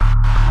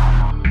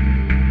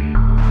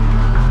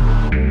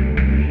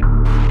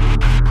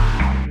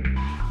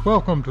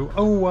Welcome to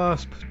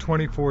OWASP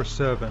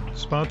 24/7,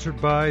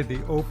 sponsored by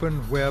the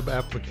Open Web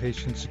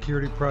Application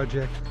Security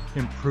Project,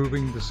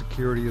 improving the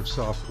security of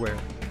software.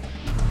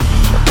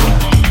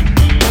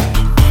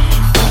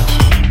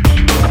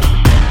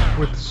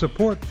 With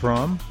support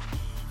from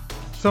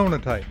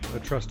Sonatype,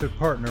 a trusted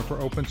partner for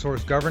open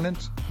source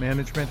governance,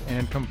 management,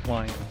 and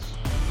compliance.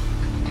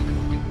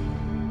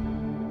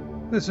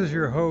 This is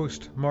your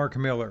host, Mark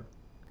Miller.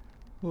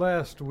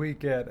 Last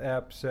week at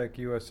AppSec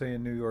USA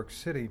in New York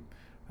City,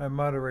 I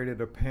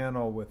moderated a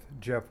panel with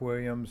Jeff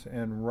Williams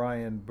and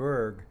Ryan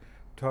Berg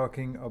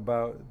talking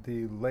about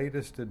the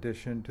latest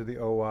addition to the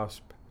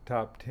OWASP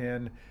Top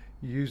 10,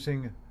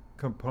 using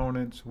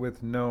components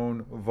with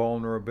known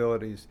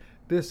vulnerabilities.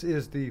 This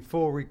is the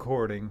full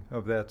recording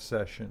of that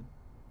session.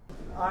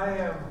 I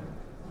am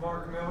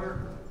Mark Miller.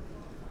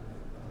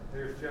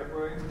 There's Jeff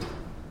Williams,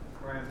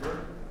 Ryan Berg.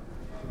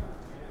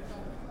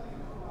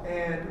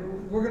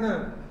 And we're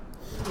gonna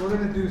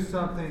do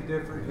something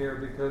different here,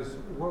 because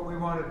what we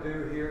want to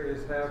do here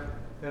is have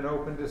an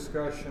open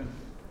discussion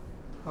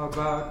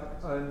about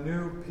a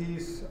new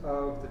piece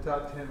of the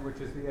top 10, which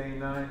is the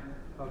A9,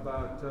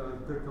 about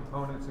good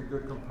components and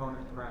good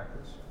component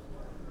practice.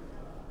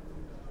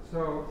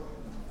 So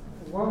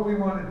what we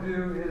want to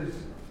do is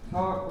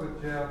talk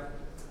with Jeff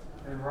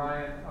and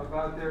Ryan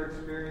about their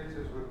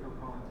experiences with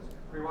components.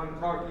 We want to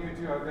talk to you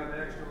too. I've got an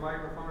extra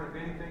microphone. If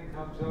anything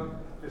comes up,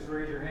 just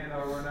raise your hand.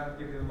 I'll run out and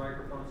give you the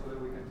microphone so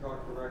that we can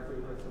talk directly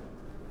with them.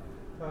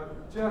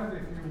 Jeff,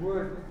 if you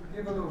would,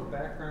 give a little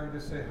background,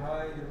 just say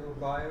hi, your little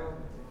bio,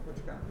 what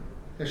you got?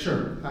 Yeah,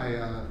 sure. Hi,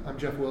 I'm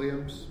Jeff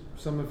Williams.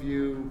 Some of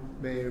you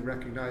may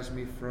recognize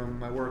me from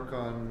my work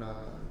on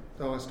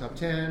OS Top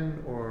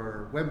 10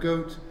 or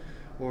WebGoat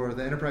or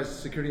the Enterprise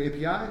Security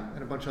API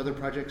and a bunch of other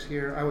projects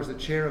here. I was the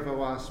chair of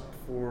OWASP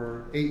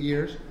for 8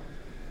 years.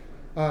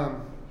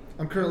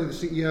 I'm currently the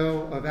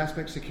CEO of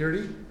Aspect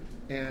Security,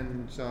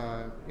 and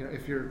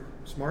if you're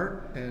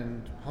smart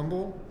and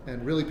humble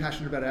and really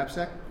passionate about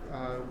AppSec,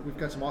 we've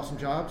got some awesome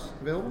jobs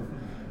available.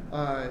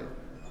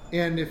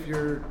 And if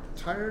you're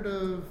tired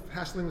of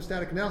hassling with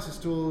static analysis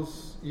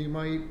tools, you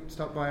might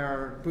stop by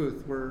our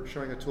booth. We're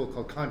showing a tool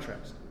called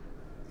Contrast.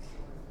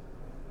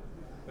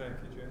 Thank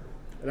you, Jeff.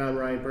 And I'm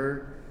Ryan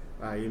Berg.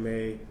 You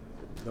may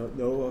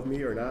know of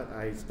me or not.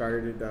 I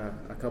started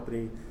a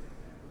company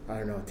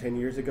 10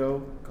 years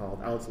ago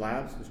called Ounce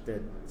Labs, which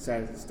did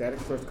static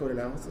source code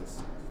analysis.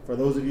 For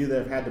those of you that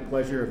have had the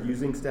pleasure of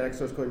using static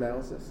source code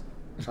analysis,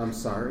 I'm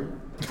sorry.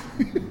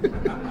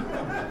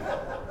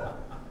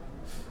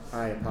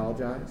 I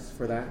apologize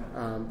for that.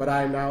 But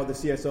I'm now the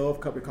CSO of a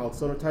company called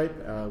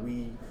Sonatype.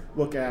 We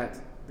look at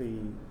the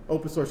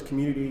open source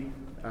community,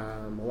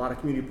 a lot of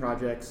community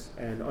projects,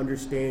 and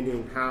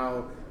understanding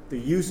how the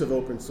use of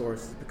open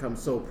source has become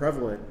so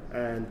prevalent,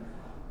 and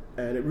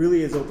it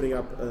really is opening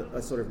up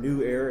a sort of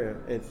new area,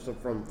 and so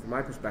from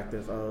my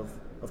perspective, of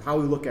how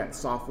we look at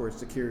software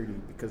security,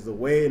 because the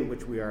way in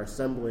which we are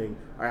assembling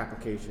our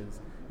applications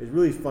is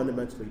really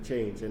fundamentally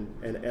changed. And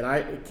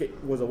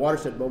it was a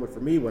watershed moment for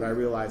me when I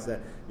realized that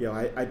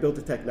I built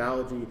a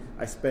technology,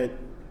 I spent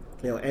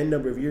n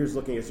number of years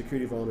looking at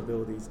security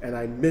vulnerabilities, and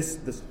I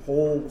missed this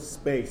whole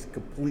space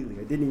completely.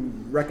 I didn't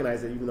even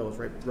recognize it, even though it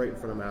was right in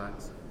front of my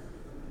eyes.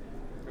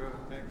 Good,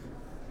 thanks.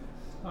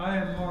 I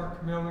am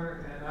Mark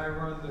Miller, and I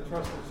run the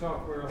Trusted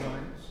Software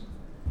Alliance.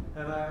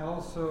 And I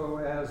also,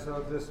 as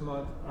of this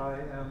month, I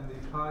am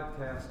the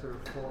podcaster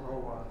for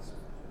OWASP,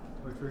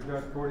 which we've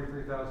got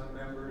 43,000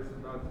 members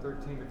and about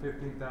 13,000 to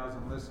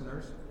 15,000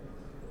 listeners.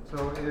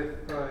 So if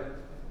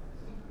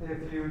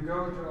you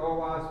go to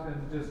OWASP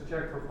and just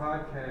check for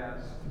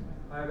podcasts,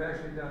 I've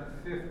actually done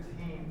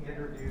 15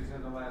 interviews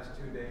in the last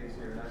 2 days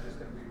here, and I'm just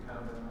going to be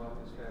pounding them up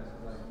as fast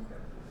as I can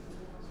get.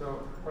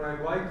 So what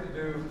I'd like to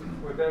do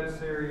with that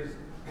series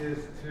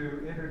is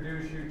to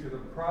introduce you to the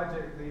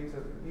project leads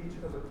of each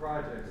of the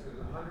projects.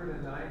 There's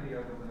 190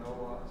 of them in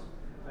OWASP.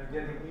 I'm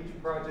getting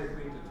each project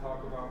lead to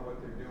talk about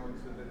what they're doing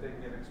so that they can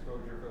get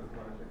exposure for the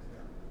projects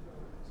there.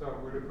 So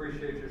we'd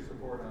appreciate your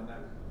support on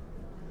that.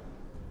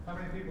 How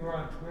many people are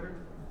on Twitter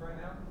right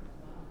now?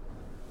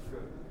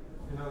 Good.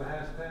 You know the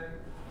hashtag?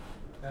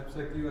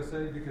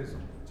 AppSecUSA, because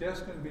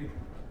Jeff's going to be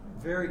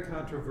very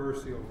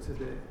controversial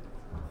today.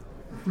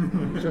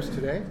 Just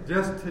today?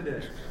 Just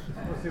today.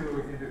 We'll see what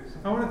we can do.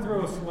 I want to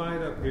throw a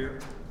slide up here.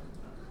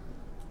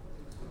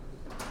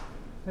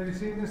 Have you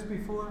seen this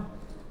before?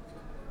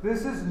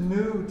 This is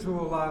new to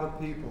a lot of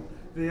people.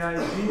 The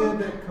idea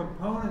that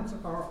components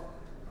are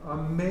a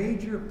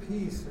major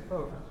piece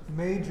of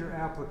major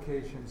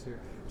applications here.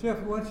 Jeff,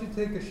 why don't you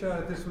take a shot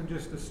at this one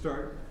just to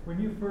start? When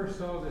you first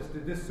saw this,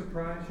 did this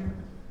surprise you?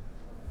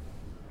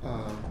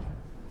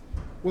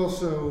 Well,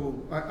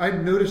 so I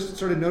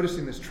started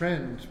noticing this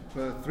trend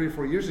 3 or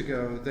 4 years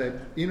ago, that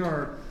in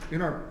our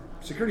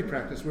security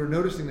practice, we were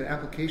noticing that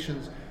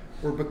applications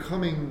were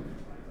becoming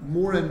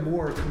more and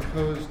more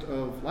composed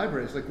of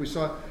libraries. Like we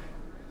saw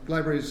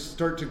libraries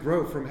start to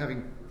grow from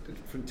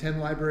 10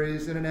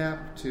 libraries in an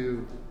app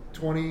to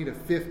 20 to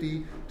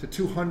 50 to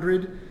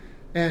 200,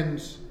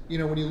 and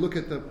when you look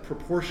at the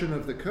proportion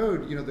of the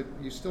code,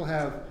 you still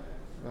have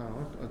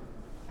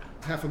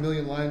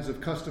 500,000 lines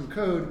of custom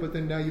code, but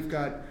then now you've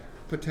got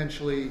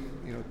potentially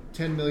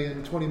 10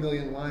 million, 20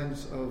 million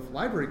lines of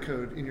library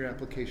code in your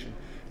application.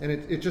 And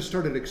it just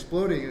started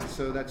exploding, and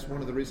so that's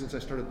one of the reasons I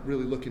started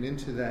really looking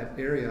into that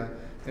area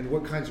and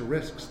what kinds of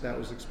risks that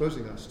was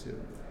exposing us to.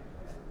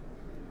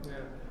 Yeah.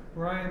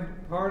 Ryan,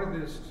 part of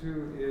this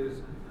too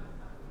is,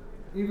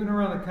 even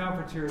around the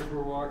conference here as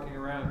we're walking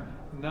around,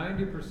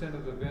 90%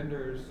 of the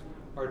vendors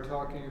are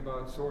talking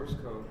about source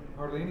code.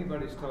 Hardly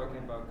anybody's talking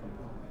about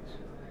components.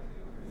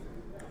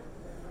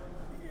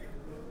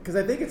 Because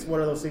I think it's one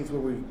of those things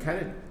where we've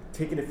kind of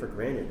taken it for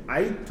granted.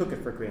 I took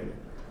it for granted.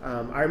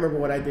 I remember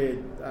when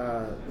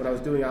I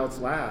was doing Outs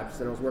Labs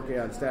and I was working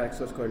on static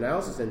source code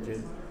analysis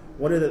engine,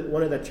 one of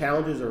the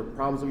challenges or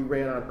problems we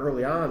ran on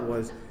early on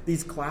was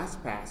these class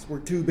paths were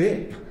too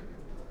big.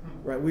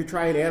 Right? We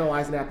try and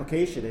analyze an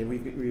application, and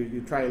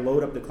you try and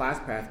load up the class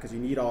path because you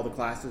need all the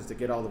classes to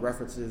get all the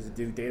references, to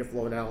do data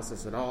flow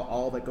analysis, and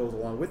all that goes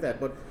along with that.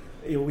 But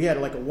we had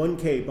like a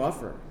 1K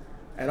buffer,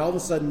 and all of a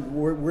sudden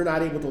we're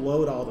not able to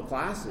load all the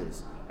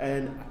classes.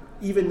 And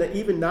even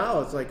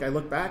now, it's like I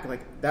look back,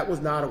 like that was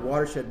not a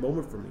watershed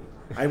moment for me.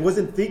 I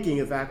wasn't thinking,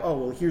 in fact, oh,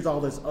 well, here's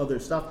all this other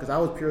stuff, because I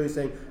was purely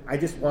saying, I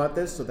just want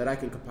this so that I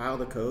can compile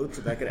the code,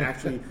 so that I can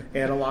actually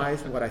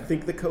analyze what I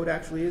think the code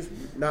actually is,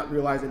 not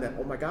realizing that,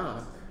 oh my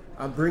God,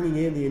 I'm bringing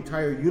in the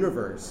entire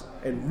universe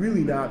and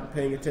really not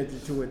paying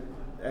attention to it,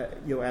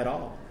 at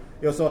all.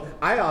 So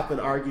I often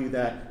argue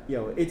that,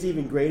 it's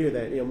even greater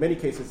than, in many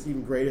cases, it's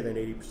even greater than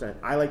 80%.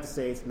 I like to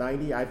say it's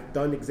 90. I've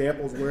done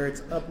examples where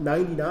it's up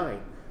 99.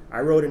 I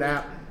wrote an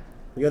app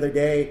the other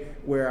day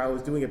where I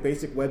was doing a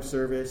basic web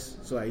service,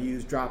 so I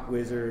used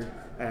DropWizard,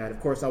 and of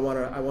course I want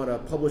to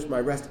publish my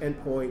REST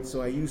endpoint,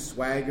 so I use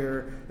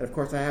Swagger, and of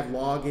course I have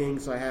logging,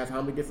 so I have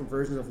how many different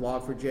versions of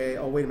Log4j.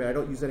 Oh wait a minute, I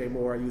don't use that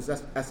anymore. I use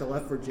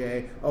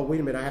SLF4j. Oh wait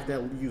a minute, I have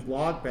to use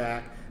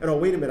Logback. And oh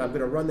wait a minute, I'm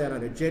going to run that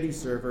on a Jetty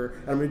server,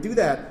 and I'm going to do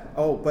that.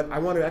 Oh, but I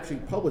want to actually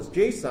publish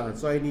JSON,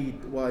 so I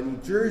need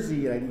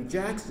Jersey and I need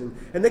Jackson.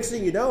 And next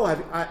thing you know,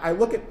 I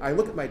look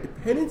at my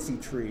dependency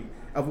tree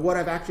of what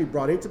I've actually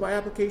brought into my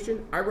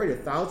application. I write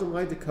 1,000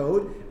 lines of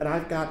code, and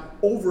I've got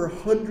over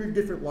 100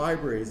 different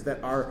libraries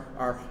that are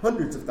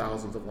hundreds of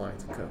thousands of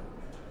lines of code.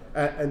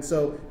 And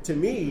so, to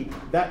me,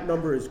 that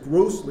number is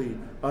grossly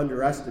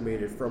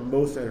underestimated from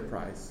most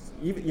enterprises.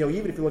 Even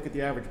if you look at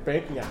the average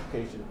banking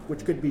application,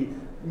 which could be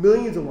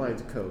millions of lines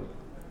of code,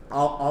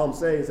 all I'm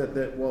saying is that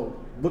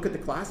look at the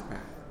class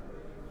path.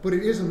 But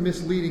it is a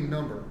misleading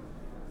number.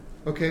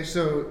 Okay,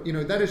 so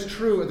that is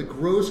true. The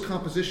gross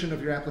composition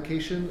of your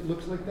application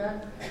looks like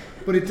that,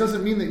 but it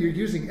doesn't mean that you're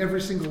using every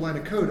single line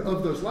of code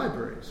of those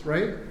libraries,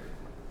 right?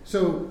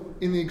 So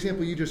in the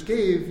example you just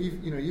gave,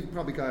 you've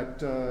probably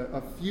got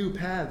a few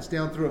paths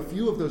down through a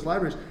few of those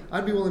libraries.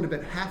 I'd be willing to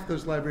bet half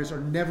those libraries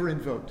are never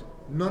invoked.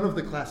 None of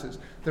the classes.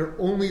 They're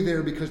only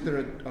there because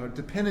they're a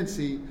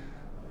dependency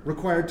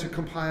required to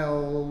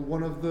compile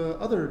one of the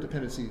other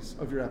dependencies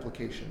of your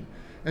application.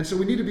 And so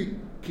we need to be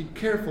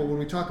careful when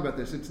we talk about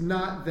this. It's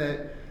not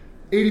that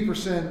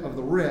 80% of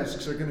the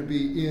risks are going to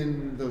be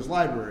in those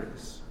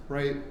libraries,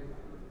 right?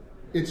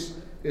 I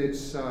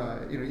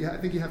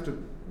think you have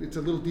to. It's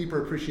a little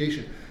deeper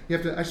appreciation.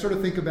 I sort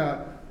of think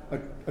about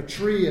a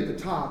tree at the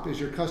top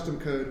is your custom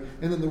code,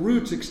 and then the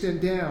roots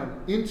extend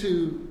down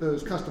into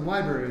those custom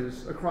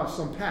libraries across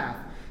some path.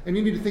 And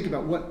you need to think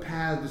about what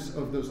paths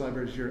of those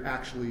libraries you're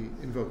actually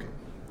invoking.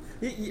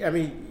 I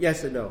mean,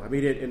 yes and no. I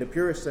mean, in the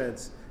purest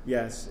sense,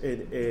 yes.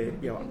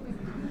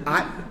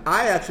 I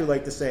actually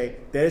like to say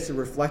that it's a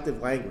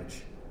reflective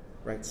language,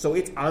 right? So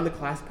it's on the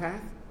class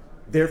path,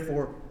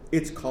 therefore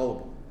it's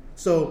callable.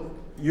 So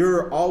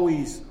you're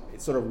always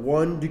sort of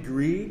 1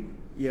 degree,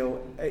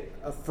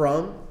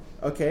 from,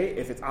 okay,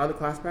 if it's on the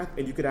class path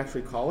and you could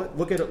actually call it.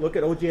 Look at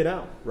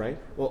OGNL, right?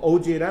 Well,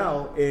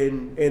 OGNL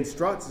in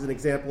struts is an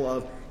example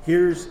of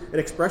here's an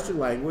expression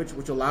language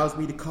which allows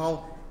me to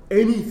call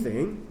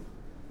anything.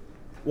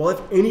 Well,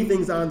 if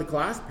anything's on the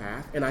class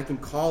path and I can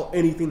call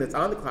anything that's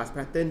on the class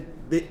path, then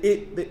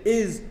it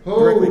is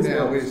directly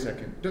exposed. Wait a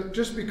second.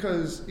 Just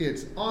because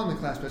it's on the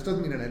class path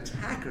doesn't mean an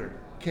attacker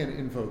can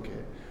invoke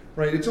it,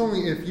 right? It's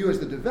only if you as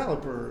the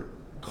developer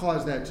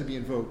cause that to be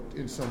invoked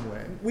in some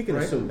way. We can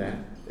assume that.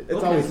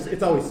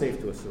 It's always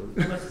safe to assume.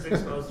 Unless it's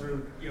exposed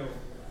through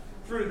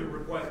the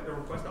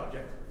request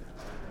object.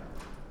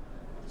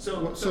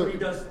 So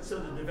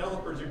the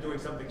developers are doing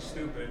something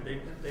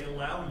stupid. They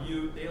allow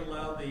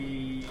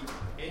the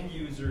end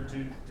user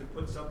to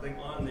put something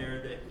on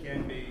there that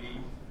can be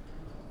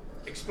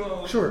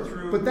exposed. Sure,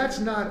 through. But that's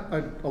not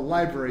a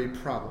library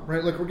problem,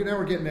 right? Like we're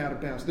getting out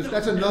of bounds.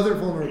 That's another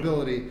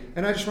vulnerability.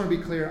 And I just want to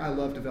be clear. I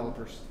love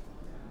developers.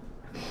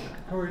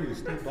 How are you,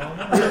 Steve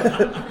Ballmer?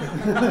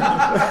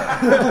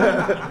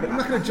 I'm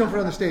not going to jump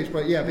around the stage,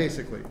 but yeah,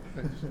 basically.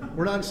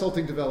 We're not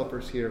insulting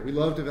developers here. We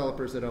love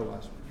developers that owe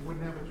us. You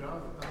wouldn't have a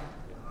job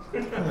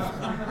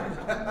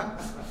without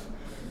it.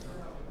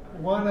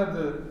 One of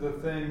the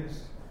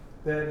things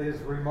that is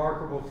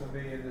remarkable to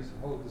me in this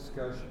whole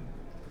discussion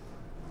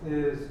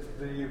is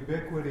the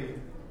ubiquity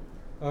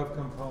of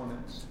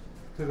components.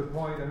 To the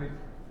point,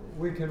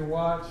 we can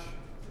watch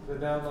the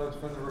downloads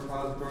from the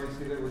repository and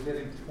see that we're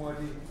getting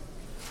 20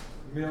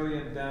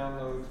 million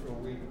downloads a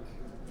week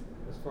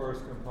as far as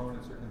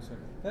components are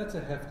concerned. That's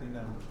a hefty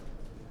number,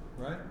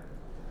 right?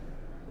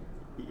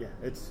 Yeah,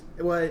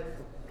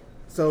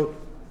 so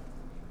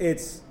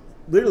it's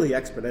literally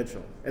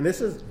exponential. And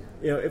this is,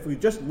 if we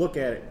just look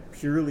at it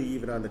purely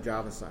even on the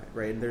Java side,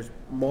 right? And there's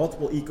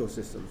multiple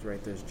ecosystems,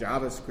 right? There's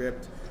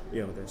JavaScript,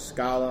 there's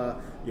Scala,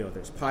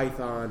 there's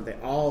Python. They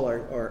all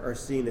are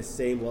seeing the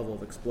same level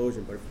of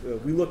explosion. But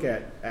if we look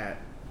at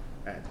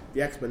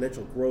the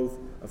exponential growth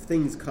of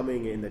things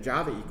coming in the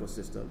Java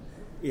ecosystem,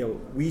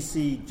 we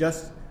see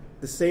just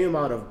the same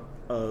amount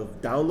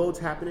of downloads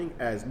happening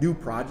as new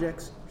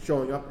projects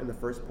showing up in the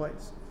first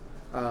place.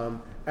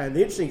 And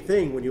the interesting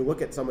thing when you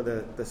look at some of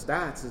the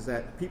stats is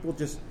that people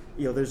just,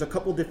 there's a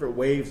couple different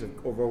waves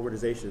of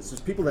organizations.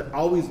 There's people that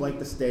always like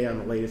to stay on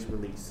the latest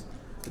release,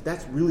 but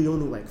that's really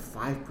only like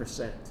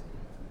 5%.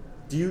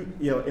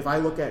 If I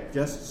look at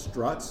just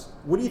Struts,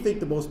 what do you think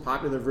the most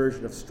popular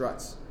version of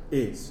Struts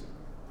is?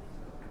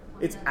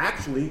 It's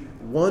actually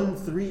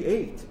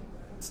 1.3.8.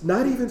 It's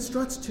not even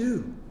Struts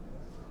 2.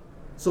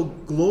 So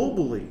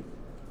globally,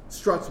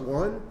 Struts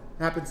 1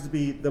 happens to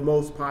be the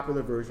most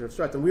popular version of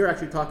Struts. And we were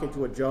actually talking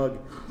to a Jug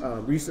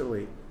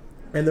recently,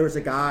 and there was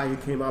a guy who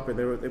came up, and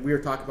we were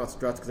talking about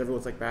Struts because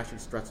everyone's like bashing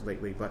Struts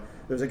lately. But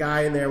there was a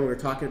guy in there, and we were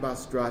talking about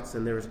Struts,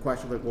 and there was a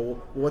question like, well,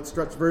 what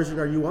Struts version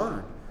are you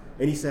on?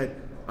 And he said,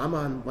 I'm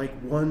on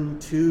like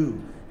 1.2.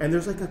 And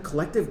there's like a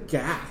collective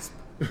gasp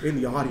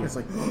in the audience,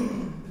 like,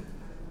 oh,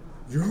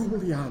 you're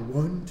only on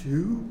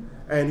 1.2?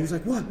 And he was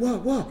like, what?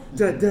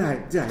 Did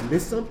I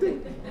miss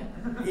something?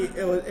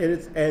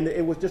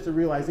 It was just a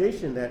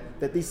realization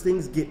that these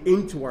things get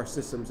into our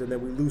systems, and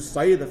then we lose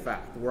sight of the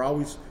fact. We're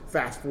always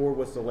fast forward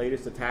what's the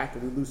latest attack,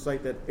 and we lose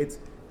sight that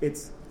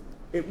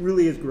it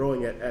really is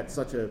growing at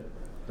such an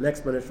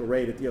exponential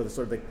rate.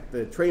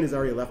 The train has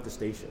already left the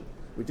station.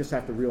 We just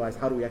have to realize,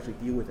 how do we actually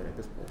deal with it at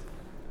this point?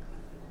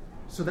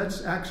 So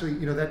that's actually,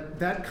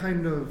 that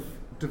kind of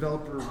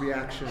developer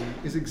reaction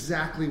is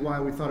exactly why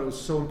we thought it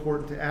was so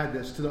important to add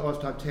this to the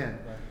OWASP Top 10.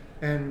 Right.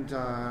 And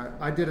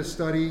I did a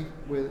study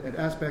at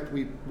Aspect.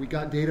 We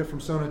got data from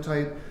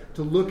Sonatype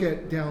to look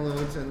at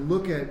downloads and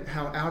look at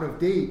how out of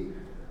date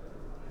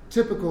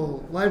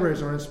typical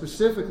libraries are. And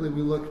specifically,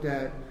 we looked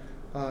at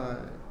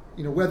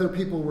whether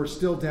people were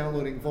still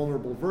downloading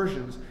vulnerable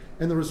versions,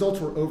 and the results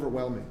were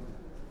overwhelming.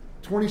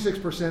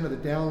 26% of the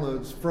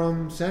downloads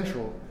from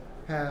Central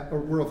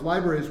were of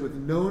libraries with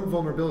known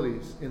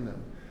vulnerabilities in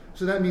them.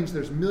 So that means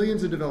there's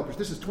millions of developers.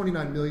 This is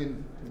 29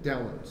 million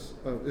downloads.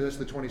 That's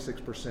the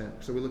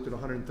 26%. So we looked at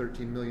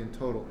 113 million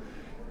total.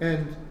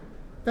 And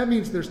that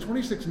means there's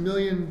 26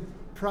 million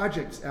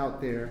projects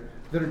out there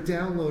that are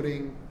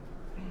downloading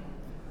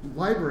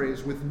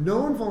libraries with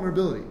known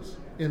vulnerabilities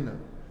in them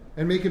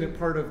and making it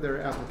part of their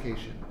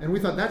application. And we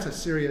thought that's a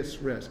serious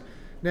risk.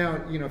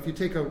 Now, if you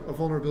take a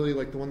vulnerability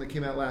like the one that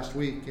came out last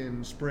week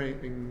in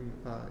spring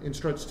in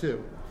Struts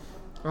 2,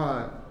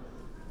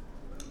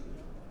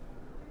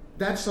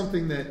 that's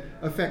something that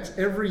affects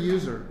every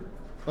user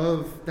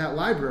of that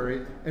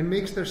library and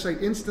makes their site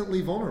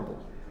instantly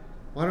vulnerable.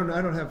 Well,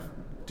 I don't have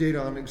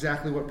data on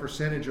exactly what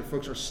percentage of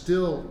folks are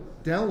still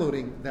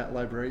downloading that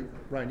library.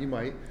 Ryan, you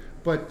might,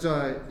 but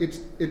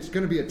it's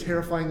going to be a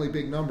terrifyingly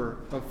big number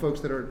of folks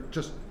that are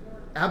just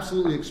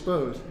absolutely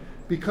exposed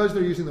because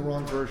they're using the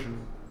wrong version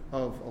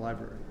of a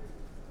library.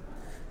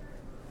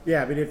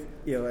 Yeah, I mean,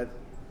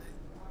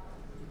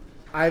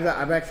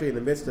 I'm actually in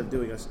the midst of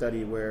doing a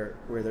study where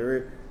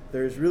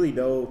there's really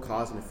no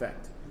cause and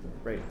effect,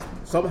 right?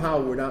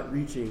 Somehow we're not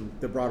reaching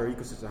the broader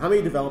ecosystem. How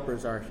many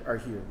developers are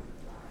here?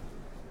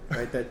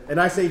 Right? And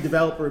I say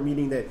developer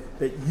meaning that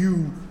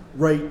you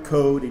write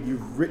code and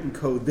you've written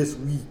code this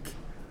week.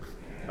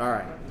 All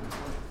right.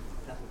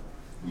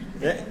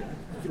 You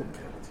don't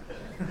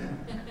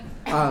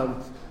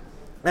count.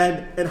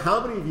 And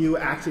how many of you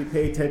actually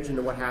pay attention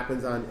to what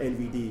happens on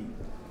NVD?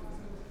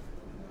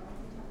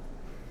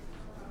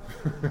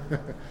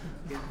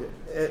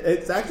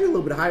 It's actually a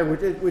little bit higher,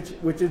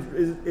 which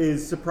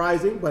is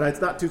surprising, but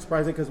it's not too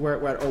surprising because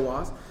we're at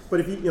OWASP.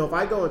 But if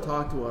I go and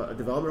talk to a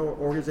development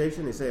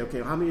organization, they say,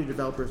 okay, how many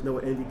developers know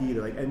what NVD?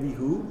 They're like, NV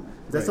who?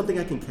 Is that something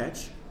I can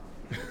catch?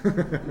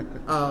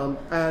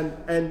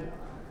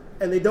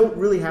 And they don't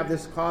really have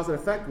this cause and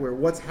effect where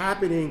what's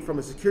happening from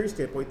a security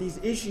standpoint, these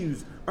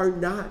issues are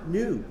not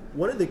new.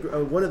 One of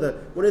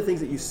the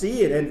things that you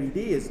see at NVD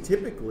is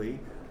typically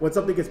when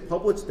something gets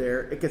published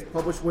there, it gets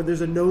published when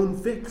there's a known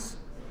fix.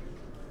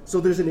 So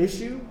there's an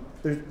issue,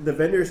 the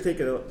vendor's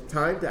taken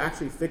time to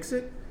actually fix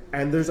it,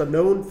 and there's a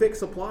known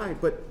fix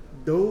applied, but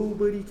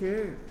nobody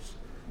cares.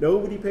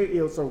 Nobody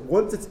pays. So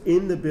once it's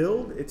in the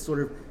build, it's sort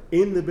of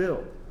in the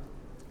build.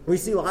 We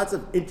see lots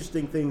of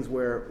interesting things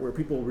where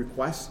people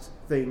request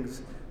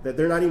things that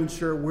they're not even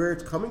sure where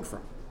it's coming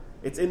from.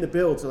 It's in the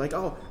build. So like,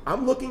 oh,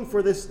 I'm looking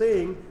for this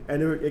thing,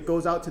 and it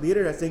goes out to the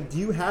internet saying, do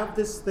you have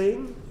this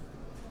thing?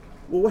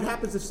 Well, what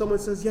happens if someone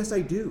says, yes,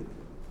 I do?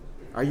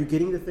 are you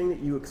getting the thing that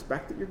you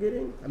expect that you're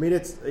getting? I mean,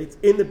 it's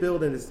in the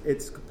build, and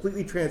it's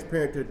completely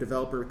transparent to the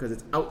developer because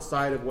it's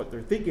outside of what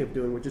they're thinking of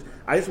doing, which is,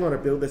 I just want to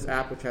build this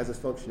app which has this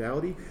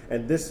functionality,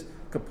 and this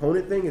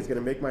component thing is going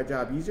to make my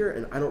job easier,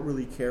 and I don't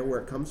really care where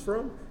it comes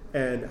from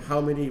and how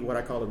many, what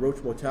I call the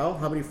Roach Motel,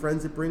 how many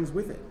friends it brings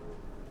with it.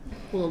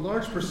 Well, a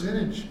large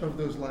percentage of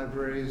those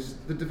libraries,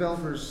 the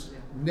developers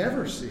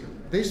never see.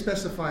 They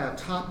specify a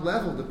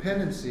top-level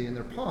dependency in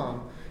their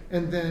POM,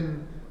 and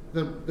then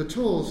the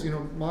tools,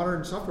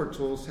 modern software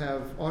tools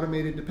have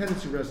automated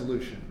dependency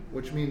resolution,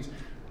 which means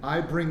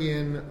I bring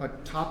in a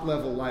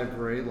top-level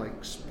library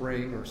like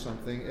Spring or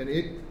something, and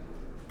it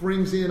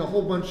brings in a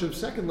whole bunch of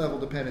second-level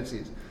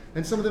dependencies.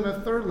 And some of them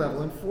have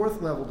third-level and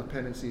fourth-level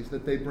dependencies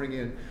that they bring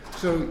in.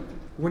 So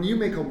when you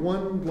make a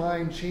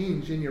one-line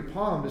change in your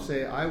POM to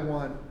say, I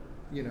want,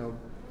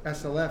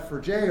 SLF for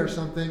J or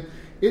something,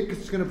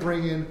 it's going to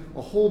bring in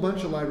a whole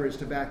bunch of libraries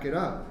to back it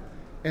up.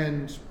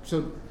 And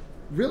so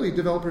really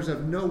developers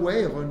have no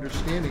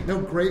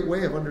great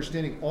way of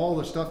understanding all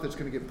the stuff that's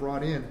going to get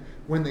brought in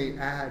when they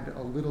add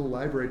a little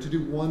library to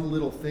do one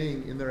little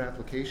thing in their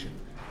application.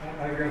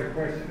 I got a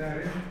question down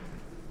here.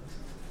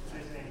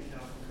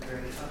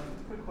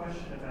 Quick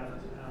question about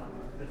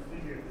the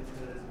figure,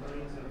 the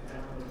millions of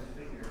downloads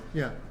figure.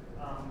 Yeah.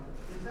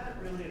 Is that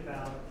really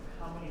about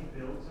how many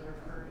builds are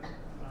occurring,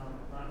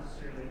 not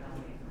necessarily how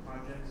many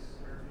projects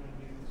are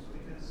being used?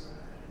 Because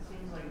it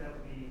seems like that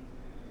would be,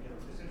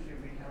 essentially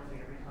recounting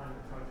every time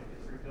a project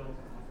is rebuilt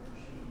on a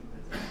machine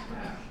that's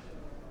cached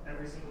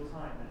every single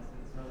time.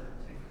 That's another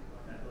tick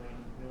on that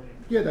million.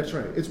 Yeah, that's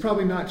right. It's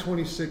probably not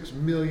 26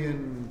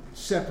 million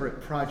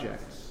separate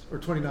projects or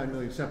 29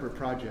 million separate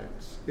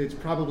projects. It's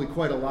probably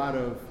quite a lot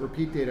of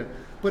repeat data,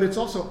 but it's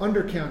also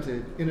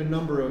undercounted in a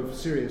number of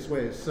serious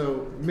ways.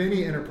 So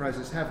many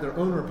enterprises have their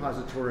own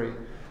repository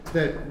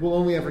that will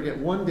only ever get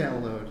one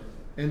download,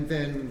 and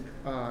then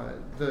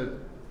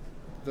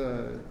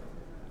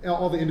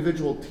all the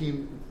individual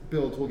team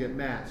builds will get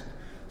masked.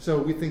 So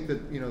we think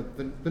that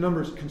the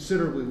number is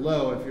considerably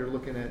low if you're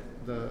looking at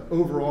the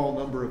overall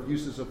number of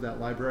uses of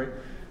that library.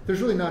 There's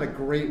really not a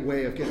great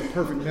way of getting a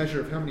perfect measure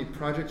of how many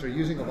projects are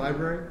using a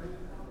library.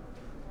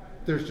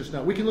 There's just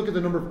not. We can look at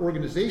the number of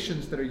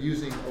organizations that are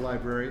using a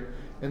library,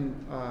 and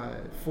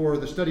for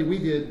the study we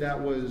did,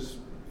 that was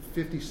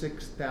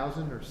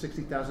 56,000 or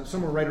 60,000,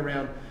 somewhere right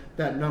around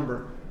that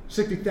number.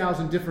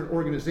 60,000 different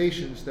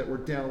organizations that were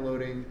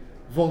downloading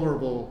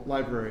vulnerable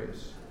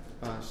libraries.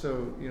 I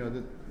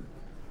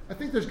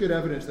think there's good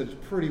evidence that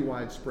it's pretty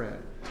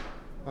widespread.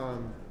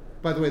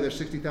 By the way, there's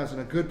 60,000.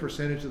 A good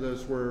percentage of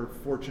those were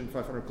Fortune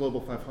 500,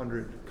 Global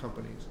 500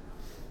 companies.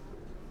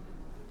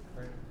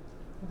 Right.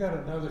 We've got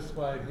another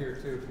slide here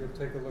too. If you'll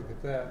take a look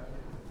at that.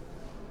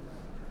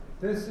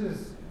 This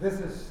is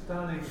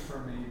stunning for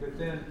me. But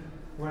then,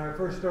 when I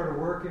first started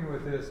working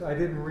with this, I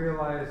didn't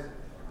realize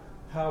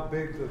how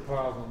big the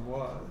problem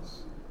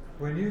was.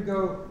 When you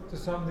go to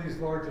some of these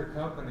larger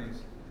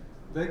companies,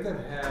 they could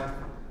have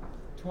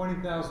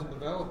 20,000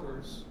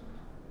 developers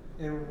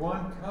in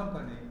one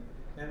company,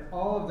 and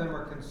all of them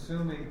are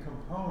consuming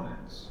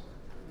components,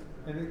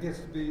 and it gets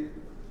to be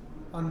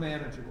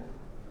unmanageable.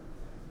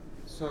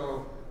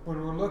 So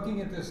when we're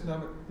looking at this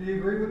number, do you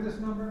agree with this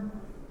number?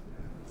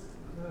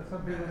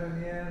 Some people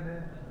in the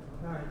end.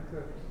 All right,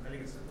 good. I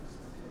think it's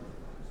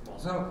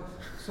small.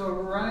 So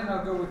Ryan,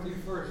 I'll go with you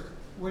first.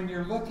 When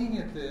you're looking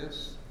at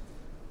this,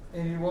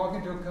 and you walk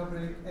into a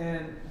company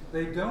and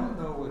they don't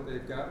know what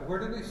they've got, where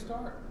do they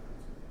start?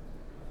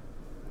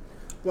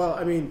 Well,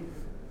 I mean,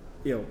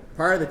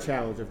 part of the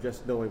challenge of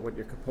just knowing what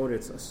your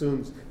components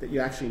assumes that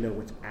you actually know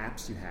which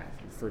apps you have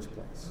in the first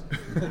place.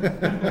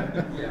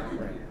 Yeah.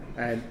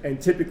 Right.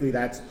 And typically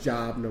that's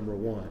job number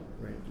one,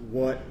 right?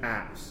 What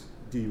apps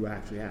do you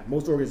actually have?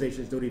 Most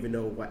organizations don't even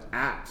know what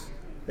apps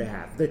they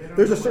have.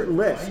 There's a certain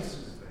list.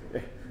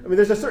 I mean,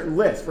 there's a certain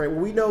list, right? Well,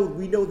 we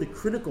know the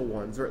critical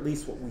ones, or at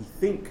least what we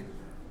think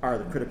are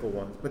the critical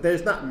ones, but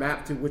there's not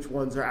mapped to which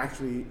ones are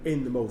actually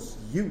in the most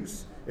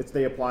use.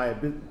 They apply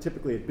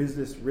typically a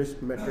business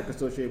risk metric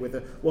associated with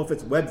it. Well, if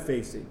it's web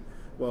facing,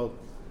 well,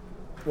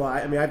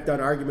 I mean, I've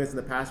done arguments in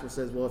the past which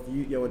says, well, if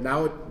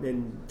now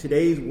in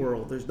today's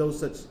world, there's no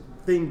such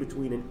thing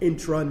between an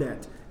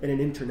intranet and an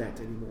internet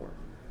anymore.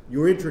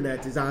 Your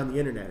internet is on the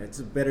internet. It's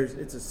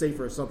a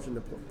safer assumption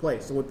to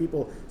place. So when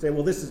people say,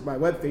 well, this is my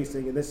web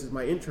facing and this is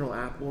my internal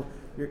app, well,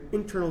 your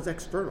internal is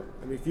external.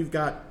 I mean, if you've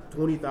got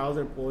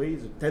 20,000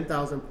 employees,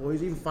 10,000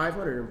 employees, even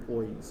 500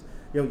 employees,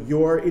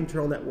 your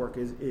internal network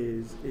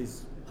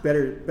is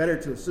better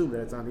to assume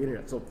that it's on the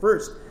internet. So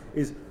first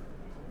is,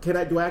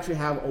 do I actually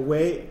have a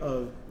way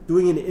of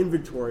doing an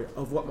inventory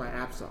of what my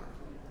apps are?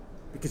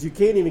 Because you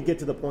can't even get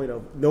to the point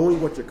of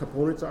knowing what your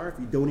components are if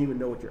you don't even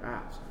know what your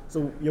apps.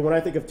 So when I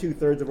think of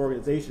 2/3 of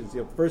organizations,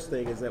 first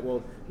thing is that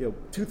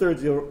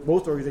 2/3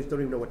 most organizations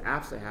don't even know what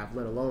apps they have,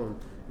 let alone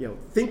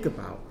think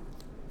about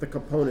the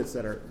components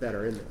that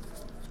are in there.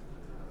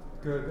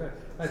 Good.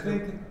 I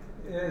think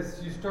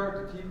as you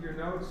start to keep your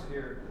notes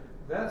here,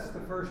 that's the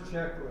first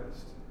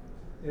checklist.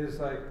 Is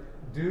like,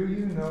 do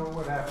you know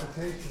what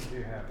applications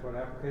you have, what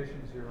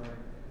applications you're running?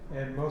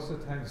 And most of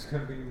the time it's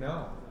going to be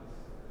no.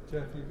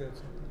 Jeff, you got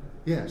something?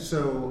 Yeah,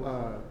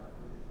 so,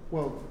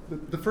 well,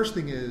 the first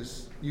thing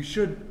is you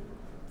should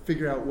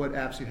figure out what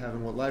apps you have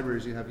and what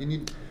libraries you have. You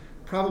need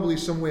probably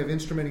some way of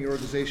instrumenting your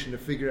organization to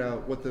figure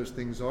out what those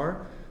things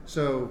are.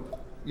 So,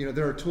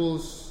 there are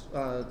tools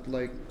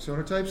like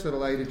Sonatypes that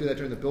allow you to do that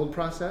during the build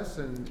process,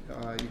 and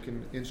you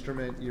can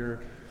instrument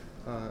your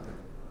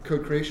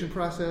code creation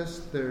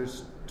process.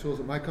 There's tools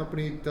that my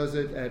company does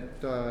it at,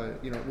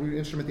 we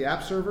instrument the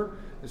app server,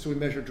 and so we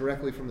measure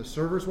directly from the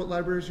servers what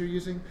libraries you're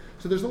using.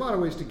 So there's a lot of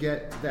ways to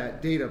get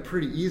that data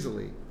pretty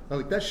easily.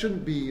 Like, that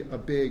shouldn't be a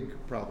big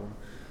problem.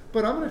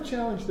 But I'm going to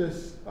challenge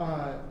this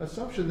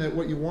assumption that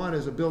what you want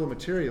is a bill of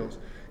materials.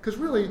 Because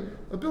really,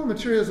 a bill of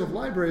materials of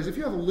libraries, if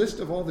you have a list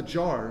of all the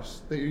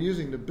jars that you're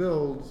using to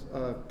build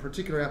a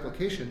particular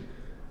application,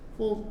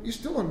 well, you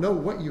still don't know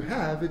what you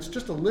have. It's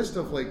just a list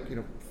of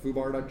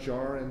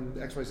foobar.jar and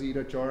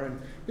xyz.jar,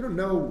 and you don't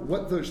know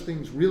what those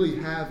things really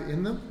have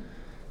in them.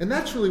 And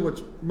that's really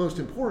what's most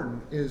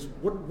important, is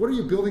what are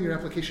you building your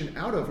application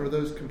out of? Are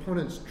those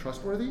components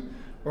trustworthy,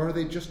 or are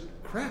they just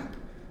crap?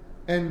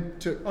 And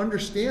to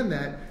understand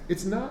that,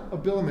 it's not a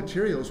bill of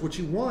materials. What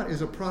you want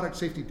is a product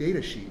safety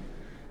data sheet.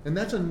 And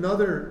that's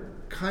another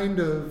kind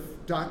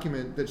of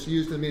document that's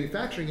used in the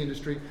manufacturing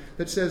industry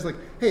that says, like,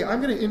 hey,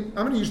 I'm going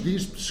to use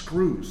these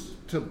screws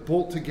to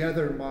bolt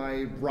together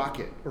my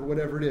rocket or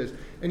whatever it is.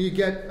 And you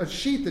get a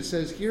sheet that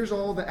says, here's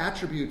all the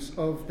attributes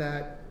of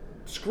that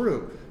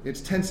screw. It's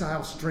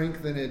tensile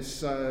strength, and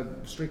it's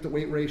strength to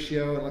weight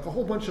ratio, and like a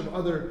whole bunch of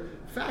other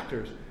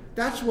factors.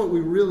 That's what we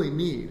really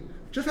need.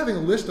 Just having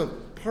a list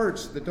of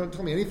parts that don't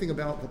tell me anything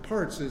about the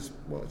parts it's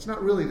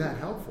not really that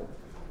helpful.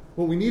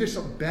 What we need is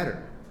something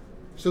better,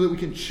 so that we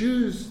can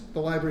choose the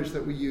libraries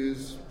that we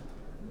use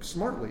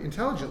smartly,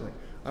 intelligently.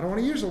 I don't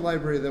want to use a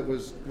library that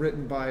was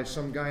written by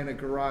some guy in a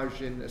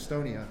garage in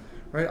Estonia,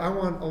 right? I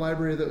want a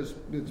library that's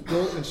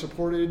built and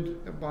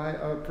supported by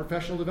a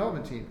professional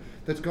development team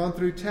that's gone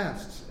through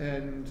tests,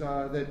 and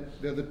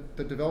that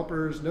the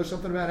developers know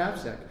something about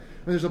AppSec.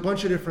 There's a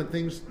bunch of different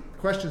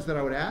questions that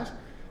I would ask.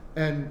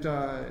 And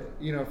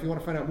if you want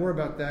to find out more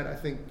about that, I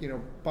think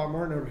Bob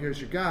Martin over here is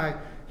your guy.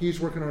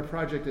 He's working on a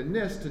project at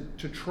NIST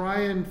to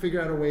try and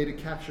figure out a way to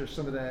capture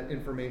some of that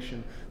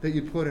information that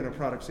you put in a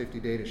product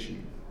safety data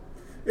sheet.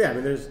 Yeah, I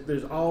mean,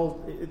 there's a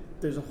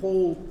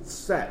whole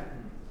set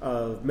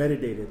of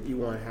metadata that you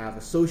want to have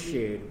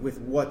associated with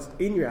what's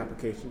in your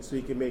application, so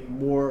you can make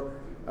more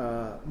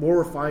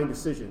refined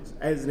decisions.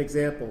 As an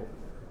example,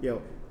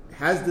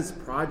 has this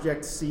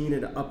project seen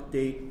an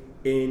update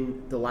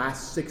in the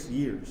last 6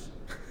 years?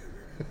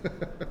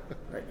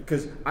 Right,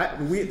 because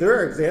there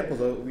are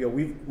examples of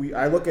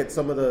I look at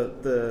some of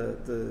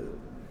the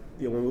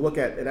when we look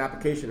at an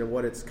application and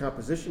what its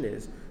composition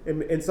is.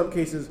 In some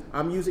cases,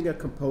 I'm using a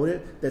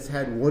component that's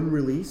had one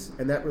release,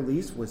 and that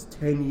release was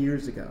 10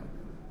 years ago.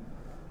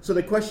 So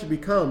the question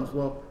becomes,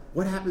 well,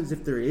 what happens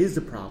if there is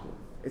a problem?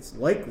 It's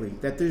likely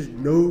that there's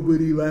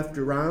nobody left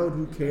around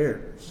who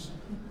cares.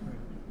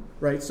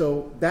 Right,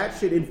 so that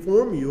should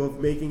inform you of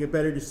making a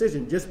better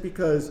decision. Just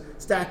because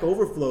Stack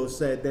Overflow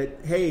said that,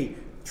 hey,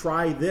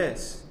 try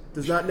this,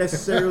 does not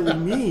necessarily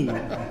mean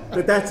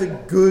that that's a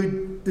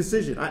good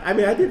decision. I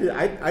mean, I did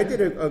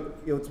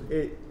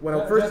when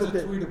I first looked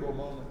at. That's a tweetable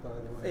moment, by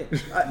the way.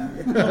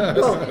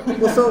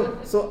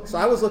 So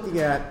I was looking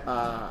at,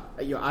 I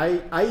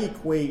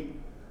equate,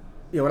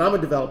 and I'm a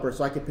developer,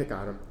 so I can pick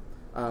on them,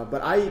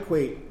 but I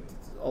equate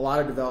a lot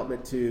of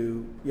development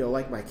to,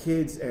 like my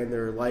kids and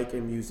their like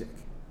in music.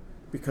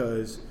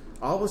 Because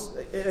I'll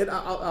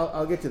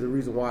get to the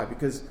reason why.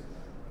 Because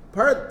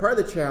part of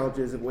the challenge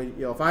is that when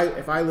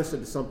if I listen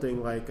to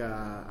something like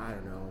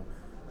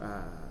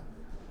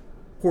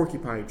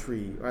Porcupine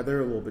Tree,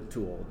 they're a little bit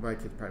too old. My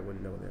kids probably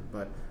wouldn't know them,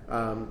 but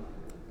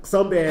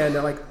some band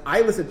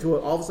I listen to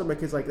it. All of a sudden, my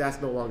kids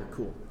that's no longer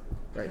cool,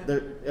 right?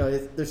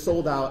 They're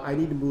sold out. I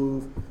need to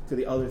move to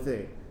the other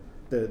thing,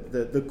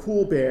 the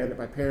cool band that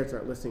my parents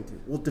aren't listening to.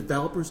 Well,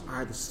 developers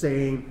are the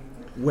same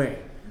way.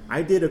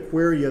 I did a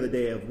query the other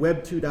day of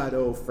Web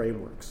 2.0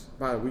 frameworks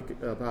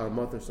about a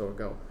month or so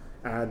ago,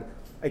 and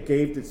I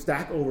gave the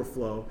Stack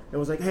Overflow and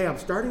was like, "Hey, I'm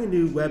starting a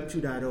new Web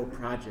 2.0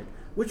 project.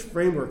 Which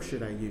framework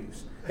should I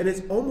use?" And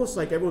it's almost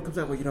like everyone comes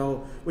out,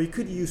 you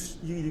could use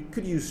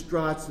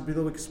Struts, a bit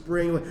like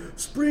Spring.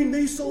 Spring,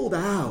 they sold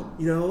out.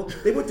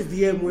 They went to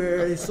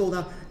VMware, they sold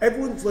out.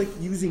 Everyone's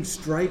using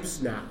Stripes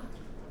now.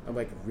 I'm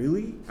like,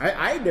 really?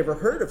 I had never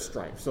heard of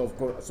Stripes. So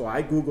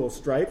I Googled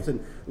Stripes, and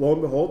lo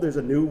and behold, there's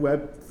a new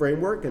web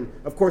framework. And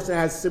of course, it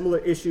has similar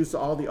issues to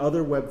all the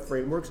other web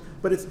frameworks.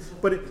 But it's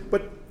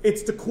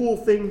the cool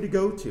thing to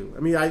go to.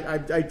 I mean,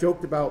 I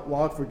joked about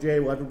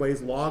Log4j. Well,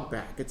 everybody's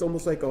Logback. It's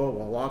almost like,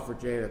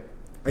 Log4j,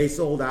 they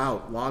sold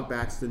out.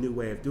 Logback's the new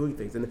way of doing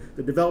things. And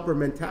the developer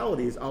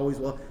mentality is always,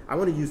 I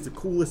want to use the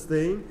coolest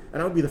thing,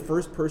 and I want to be the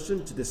first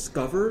person to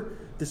discover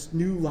this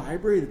new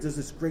library that does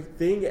this great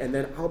thing, and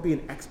then I'll be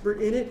an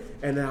expert in it,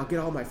 and then I'll get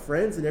all my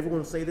friends, and everyone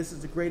will say this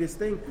is the greatest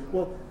thing.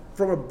 Well,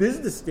 from a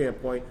business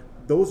standpoint,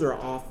 those are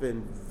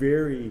often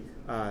very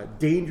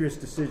dangerous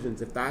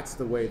decisions if that's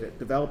the way that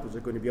developers are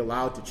going to be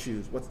allowed to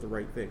choose what's the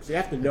right thing. So you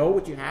have to know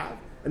what you have,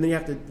 and then you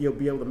have to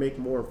be able to make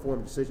more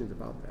informed decisions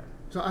about that.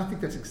 So I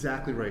think that's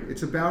exactly right.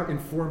 It's about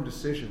informed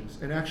decisions.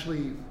 And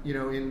actually,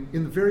 in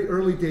the very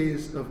early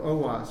days of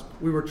OWASP,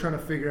 we were trying to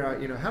figure out,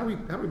 how do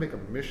we make a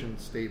mission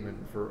statement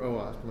for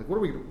OWASP? Like, what are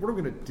we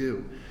going to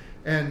do?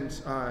 And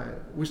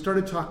we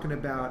started talking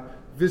about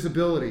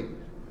visibility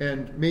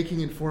and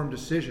making informed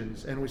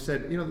decisions. And we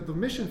said, the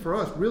mission for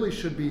us really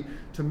should be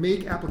to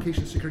make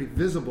application security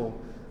visible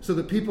so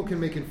that people can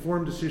make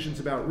informed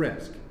decisions about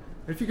risk.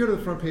 And if you go to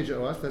the front page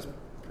of OWASP, that's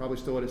probably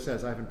still what it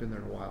says. I haven't been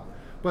there in a while.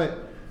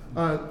 But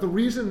the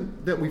reason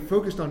that we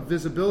focused on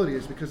visibility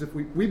is because if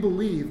we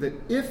believe that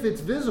if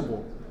it's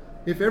visible,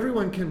 if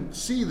everyone can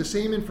see the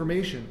same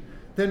information,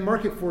 then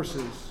market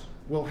forces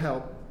will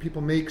help people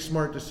make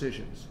smart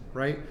decisions,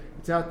 right?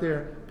 It's out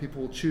there,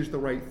 people will choose the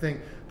right thing.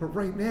 But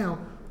right now,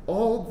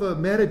 all the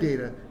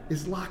metadata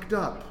is locked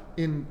up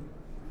in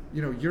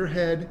your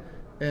head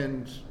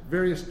and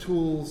various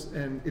tools,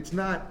 and it's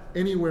not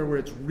anywhere where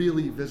it's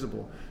really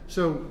visible.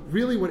 So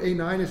really what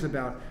A9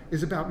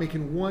 is about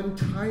making one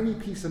tiny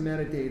piece of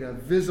metadata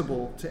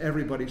visible to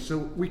everybody so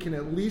we can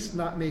at least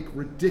not make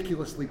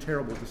ridiculously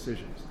terrible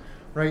decisions,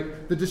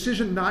 right? The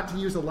decision not to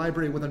use a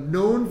library with a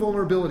known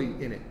vulnerability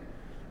in it,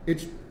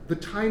 it's the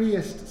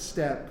tiniest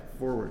step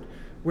forward.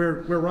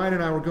 Where Ryan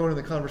and I were going in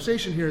the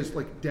conversation here is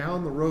like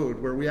down the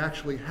road where we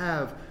actually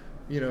have,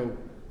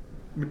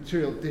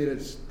 material data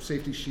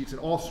safety sheets and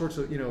all sorts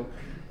of,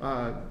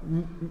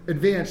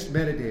 advanced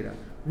metadata.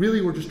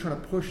 Really, we're just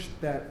trying to push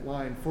that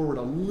line forward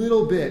a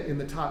little bit in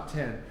the top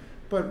 10.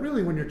 But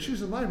really, when you're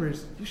choosing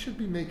libraries, you should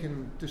be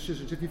making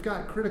decisions. If you've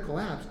got critical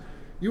apps,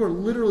 you are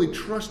literally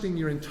trusting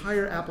your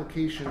entire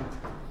application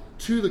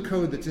to the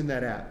code that's in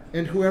that app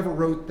and whoever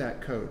wrote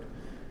that code.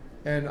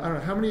 And I don't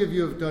know, how many of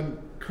you have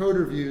done code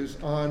reviews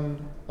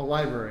on a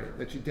library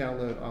that you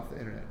download off the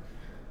internet?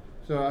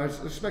 So I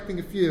was expecting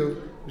a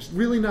few. There's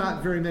really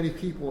not very many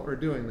people are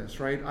doing this,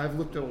 right? I've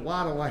looked at a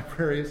lot of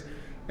libraries,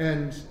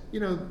 and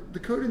the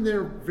code in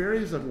there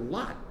varies a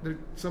lot.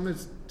 Some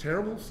is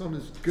terrible, some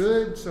is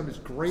good, some is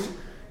great.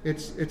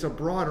 It's a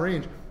broad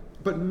range,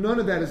 but none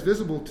of that is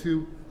visible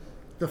to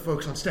the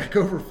folks on Stack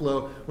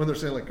Overflow when they're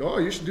saying like, "Oh,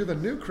 you should do the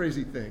new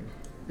crazy thing."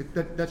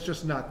 That's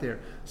just not there.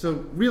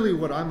 So really,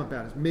 what I'm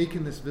about is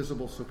making this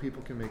visible so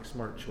people can make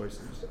smart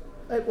choices.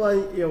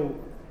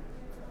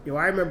 Well,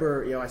 I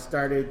remember, I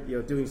started,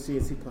 doing C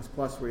and C++,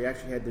 where you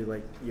actually had to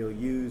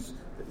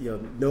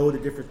know the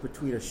difference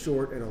between a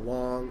short and a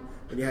long,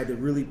 and you had to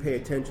really pay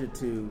attention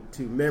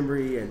to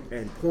memory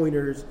and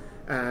pointers,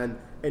 and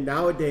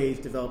nowadays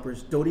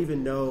developers don't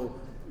even know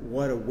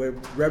what a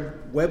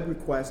web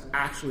request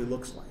actually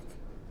looks like,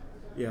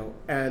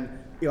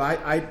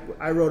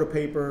 I wrote a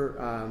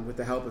paper with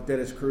the help of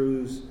Dennis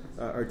Cruz,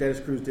 or Dennis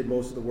Cruz did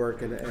most of the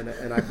work,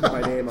 and I put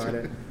my name on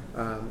it.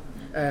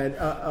 And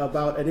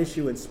about an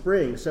issue in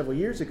Spring several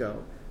years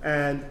ago.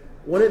 And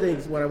one of the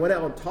things, when I went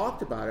out and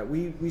talked about it,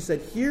 we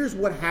said, here's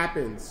what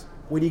happens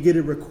when you get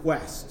a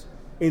request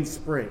in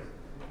Spring.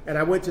 And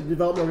I went to the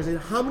development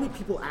organization, how many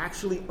people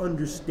actually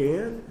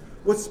understand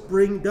what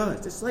Spring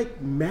does? It's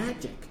like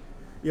magic.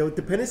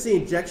 Dependency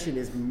injection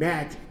is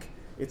magic.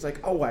 It's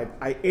like,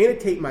 I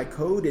annotate my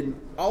code, and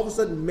all of a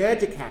sudden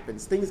magic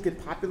happens. Things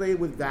get populated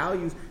with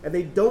values, and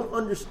they don't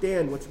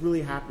understand what's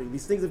really happening.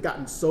 These things have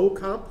gotten so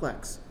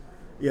complex.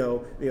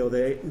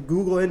 The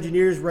Google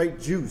engineers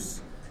write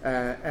juice,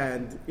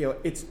 and I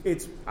use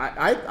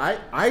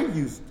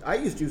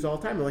juice all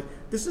the time. I'm like,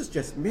 this is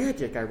just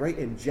magic. I write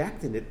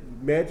inject, and it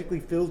magically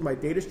fills my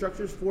data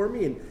structures for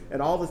me,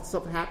 and all this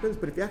stuff happens.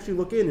 But if you actually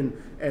look in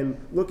and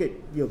look at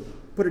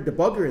put a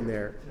debugger in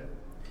there,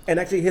 and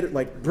actually hit it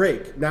like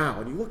break now,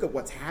 and you look at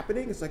what's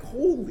happening, it's like,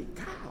 holy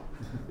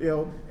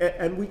cow,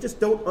 and we just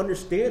don't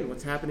understand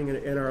what's happening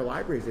in our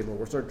libraries anymore.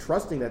 We're sort of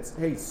trusting that,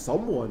 hey,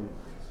 someone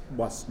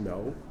must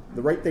know.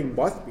 The right thing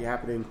must be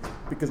happening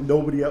because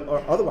nobody,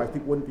 or otherwise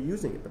people wouldn't be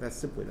using it, but that's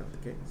simply not the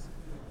case.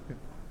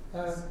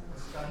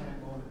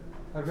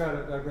 I've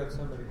got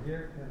somebody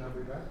here, and I'll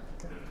be back.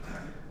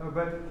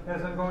 But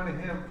as I'm going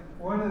to him,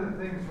 one of the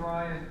things,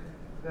 Ryan,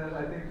 that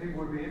I think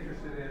people would be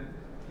interested in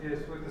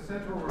is with the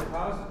central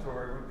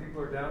repository, when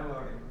people are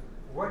downloading,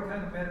 what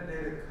kind of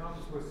metadata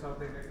comes with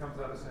something that comes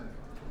out of central?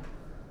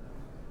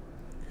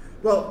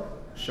 Well,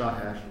 SHA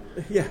hash.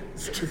 Yeah.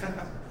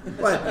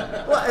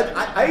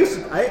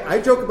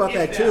 I joke about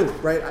that too,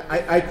 right?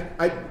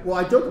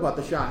 I joke about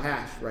the SHA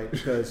hash, right?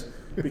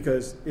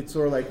 Because it's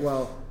sort of like,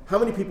 well, how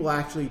many people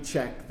actually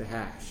check the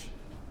hash,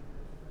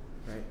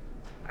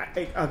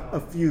 right? A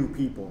few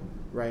people,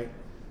 right?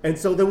 And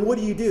so then what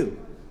do?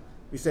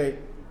 You say,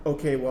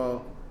 okay,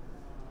 well,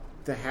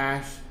 the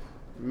hash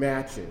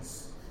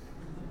matches.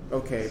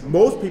 Okay,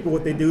 most people,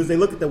 what they do is they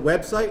look at the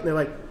website and they're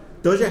like,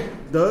 does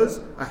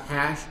a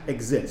hash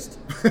exist?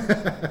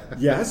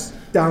 Yes,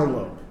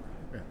 download.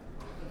 Yeah.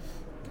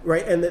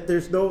 Right, and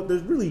there's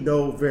really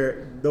no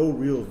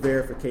real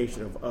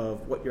verification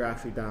of what you're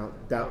actually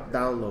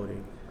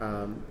downloading.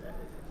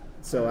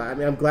 So I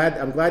mean, I'm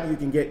glad you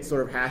can get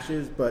sort of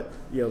hashes, but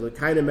the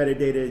kind of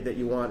metadata that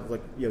you want,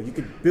 like you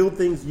could build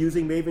things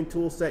using Maven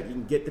toolset. You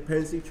can get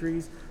dependency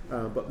trees,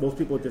 but most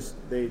people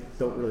they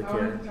don't really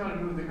care. I'm trying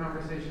to move the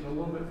conversation a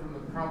little bit from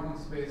the problem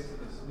space to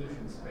the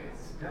solution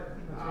space. Yep.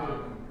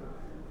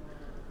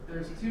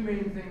 There's two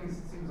main things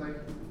it seems like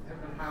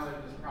have been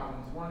highlighted as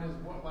problems. One is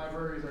what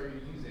libraries are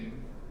you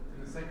using,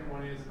 and the second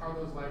one is are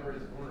those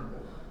libraries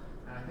vulnerable?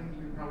 And I think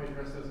you can probably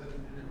address those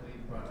independently,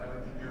 but I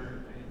would think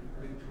your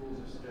good tools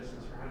or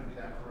suggestions for how to do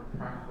that from a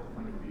practical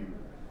point of view.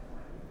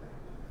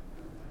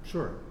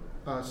 Sure.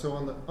 So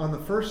on the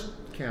first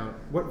count,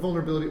 what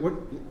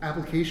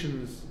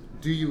applications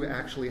do you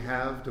actually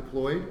have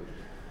deployed?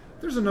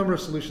 There's a number of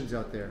solutions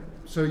out there.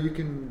 So you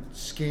can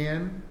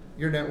scan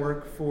your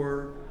network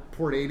for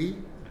port 80,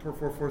 port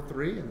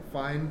 443, and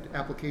find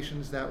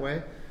applications that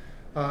way.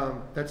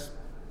 That's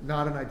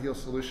not an ideal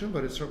solution,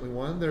 but it's certainly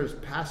one. There's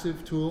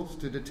passive tools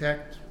to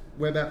detect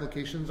web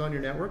applications on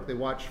your network. They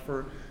watch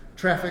for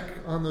traffic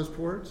on those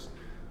ports.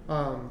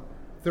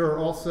 There are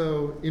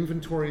also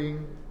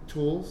inventorying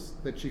tools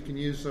that you can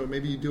use. So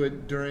maybe you do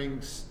it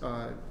during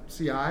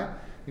CI.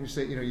 You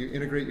say, you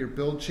integrate your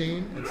build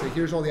chain and say,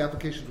 here's all the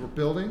applications we're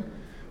building.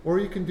 Or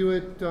you can do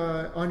it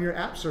on your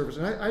app servers.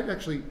 And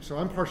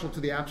I'm partial to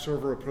the app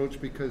server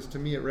approach because to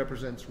me it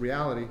represents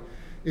reality.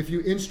 If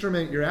you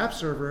instrument your app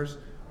servers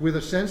with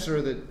a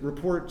sensor that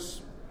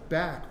reports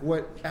back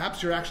what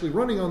apps you're actually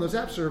running on those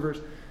app servers,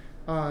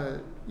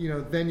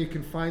 then you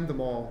can find them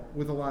all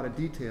with a lot of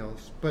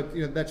details.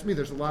 But that's me.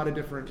 There's a lot of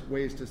different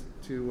ways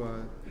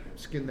to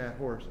skin that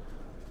horse.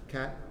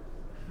 Cat.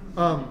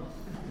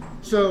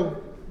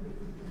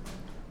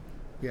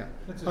 Yeah.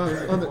 That's a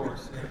very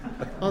horse.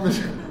 On the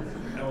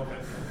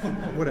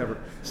whatever.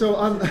 So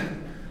on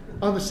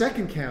the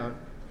second count,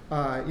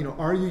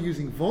 are you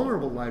using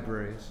vulnerable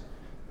libraries?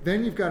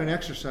 Then you've got an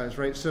exercise,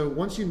 right? So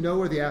once you know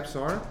where the apps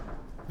are,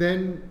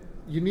 then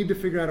you need to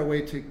figure out a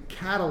way to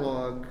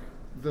catalog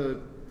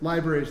the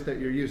libraries that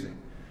you're using.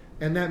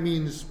 And that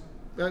means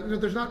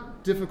there's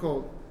not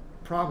difficult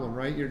problem,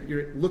 right?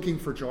 You're looking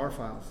for jar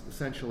files,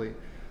 essentially.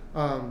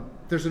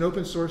 There's an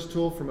open source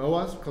tool from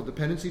OWASP called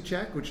Dependency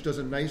Check, which does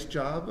a nice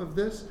job of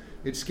this.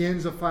 It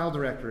scans a file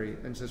directory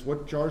and says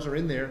what jars are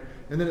in there,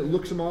 and then it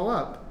looks them all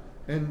up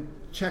and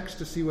checks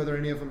to see whether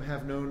any of them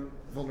have known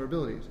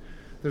vulnerabilities.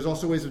 There's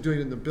also ways of doing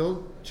it in the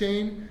build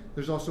chain.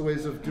 There's also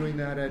ways of doing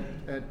that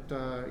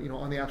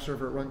on the app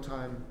server at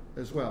runtime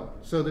as well.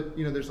 So that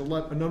there's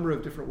a number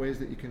of different ways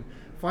that you can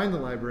find the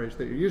libraries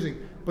that you're using,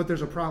 but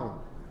there's a problem.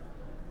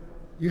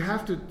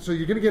 So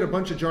you're going to get a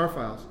bunch of jar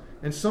files,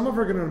 and some of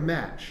them are going to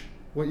match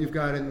what you've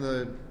got in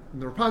the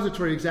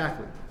repository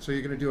exactly. So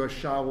you're going to do a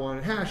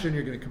SHA-1 hash, and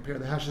you're going to compare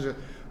the hashes.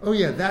 Oh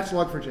yeah, that's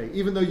log4j,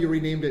 even though you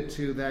renamed it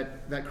to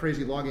that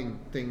crazy logging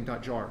thing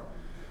 .jar.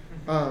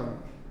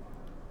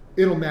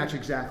 It'll match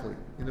exactly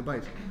in the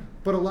bytes.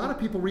 But a lot of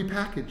people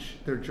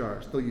repackage their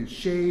jars. They'll use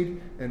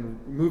shade and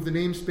remove the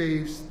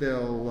namespace.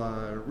 They'll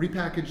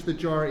repackage the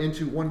jar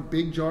into one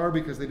big jar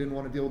because they didn't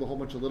want to deal with a whole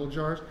bunch of little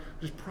jars,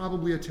 which is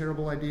probably a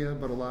terrible idea,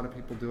 but a lot of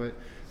people do it.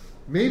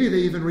 Maybe they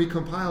even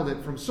recompiled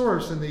it from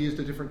source and they used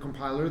a different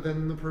compiler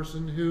than the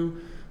person who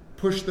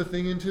pushed the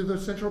thing into the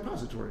central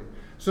repository.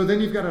 So then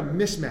you've got a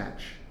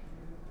mismatch.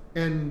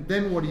 And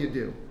then what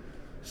do?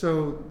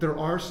 So there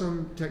are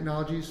some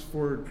technologies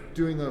for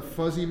doing a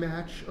fuzzy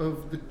match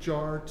of the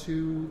jar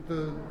to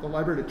the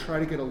library to try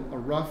to get a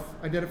rough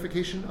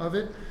identification of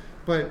it.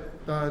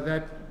 But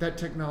that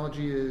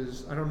technology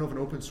is, I don't know of an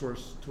open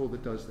source tool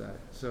that does that.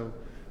 So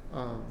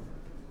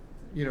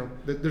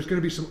there's going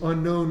to be some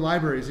unknown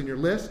libraries in your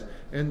list,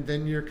 and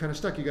then you're kind of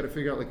stuck. You got to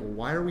figure out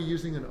why are we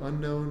using an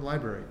unknown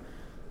library?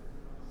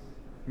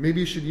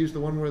 Maybe you should use the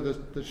one where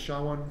the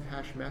SHA-1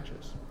 hash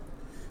matches.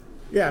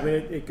 Yeah, I mean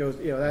it goes.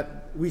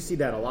 That we see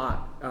that a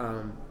lot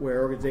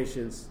where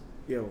organizations,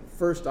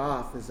 first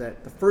off is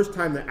that the first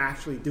time they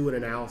actually do an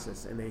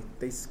analysis and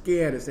they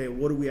scan and say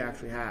what do we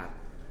actually have,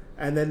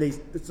 and then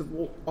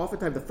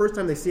oftentimes the first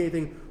time they see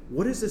anything,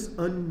 what is this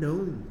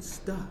unknown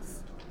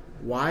stuff?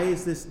 Why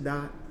is this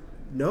not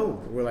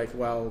known? We're like,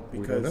 well,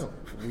 because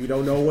we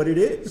don't know what it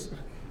is.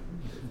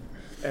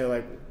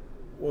 And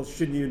well,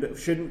 shouldn't you know?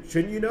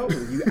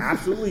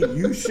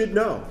 You should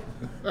know.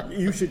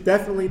 You should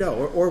definitely know.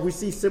 Or we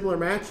see similar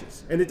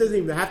matches, and it doesn't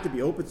even have to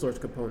be open source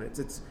components.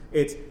 It's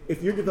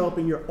if you're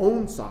developing your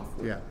own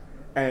software,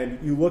 and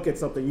you look at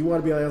something, you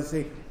want to be able to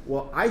say,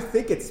 well, I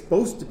think it's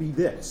supposed to be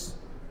this,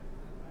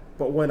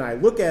 but when I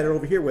look at it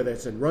over here, whether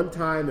it's in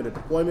runtime in a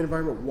deployment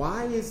environment,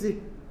 why is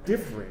it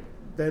different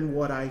than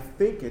what I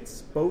think it's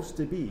supposed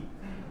to be?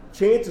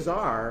 Chances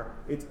are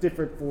it's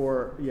different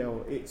for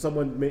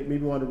someone maybe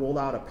wanted to roll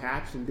out a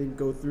patch and didn't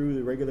go through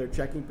the regular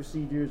checking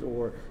procedures,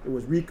 or it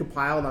was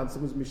recompiled on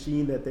someone's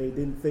machine that they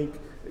didn't think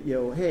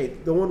hey,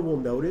 no one will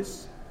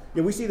notice.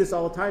 We see this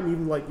all the time,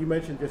 even like you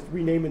mentioned, just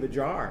renaming the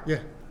jar. Yeah.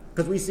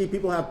 Because we see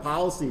people have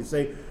policies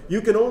say you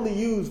can only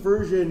use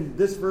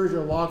this version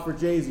of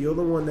Log4j is the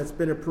only one that's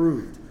been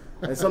approved,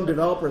 and some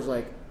developers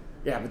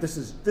yeah, but this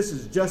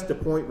is just a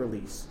point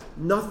release.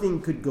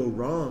 Nothing could go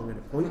wrong in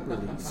a point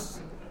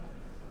release.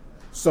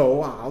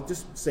 So I'll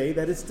just say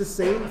that it's the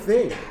same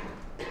thing.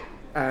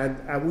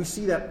 And we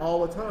see that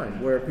all the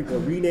time, where people are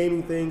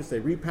renaming things, they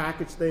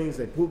repackage things,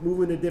 they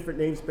move into different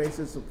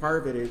namespaces. So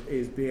part of it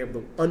is being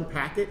able to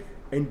unpack it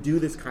and do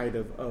this kind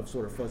of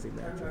sort of fuzzy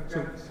magic. I've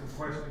got some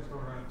questions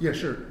going on. Yeah,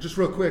 sure. Just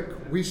real quick,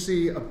 we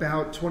see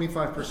about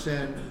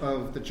 25%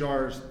 of the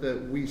jars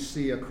that we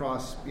see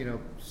across,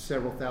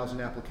 several thousand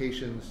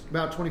applications.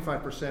 About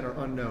 25%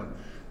 are unknown.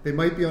 They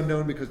might be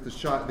unknown because the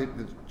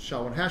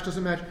SHA-1 hash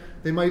doesn't match.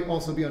 They might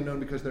also be unknown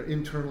because they're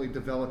internally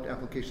developed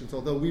applications.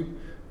 Although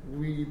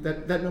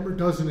that number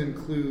doesn't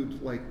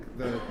include like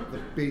the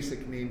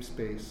basic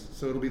namespace.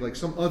 So it'll be like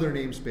some other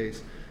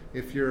namespace.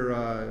 If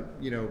you're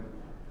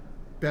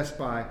Best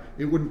Buy,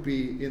 it wouldn't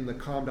be in the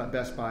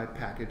com.bestbuy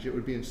package. It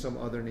would be in some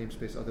other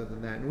namespace other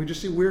than that. And we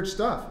just see weird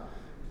stuff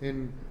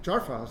in jar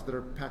files that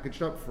are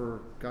packaged up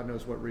for God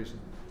knows what reason.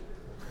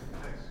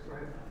 Thanks. Go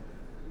ahead.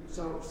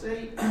 So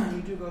say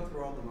you do go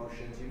through all the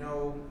motions, you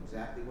know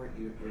exactly what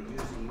you're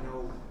using, you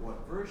know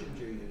what versions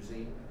you're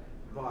using,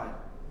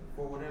 but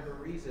for whatever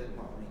reason,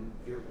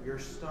 you're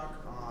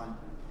stuck on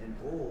an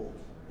old,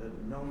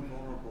 known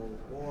vulnerable,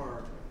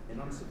 or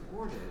an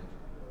unsupported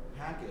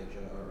package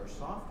or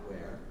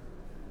software.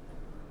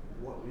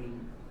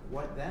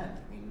 What then?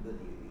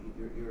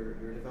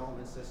 Your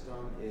development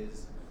system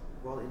is,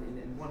 well,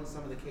 in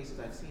some of the cases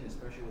I've seen,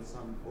 especially with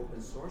some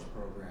open source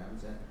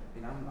programs,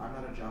 and I'm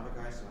not a Java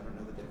guy, so I don't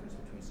know the difference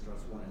between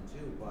struts 1 and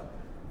 2, but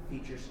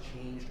features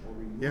changed or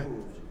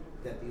removed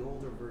that the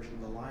older version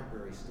of the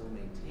library is still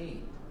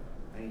maintained.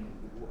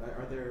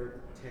 Are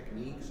there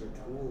techniques or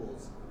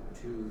tools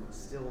to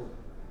still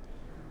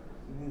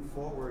move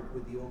forward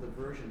with the older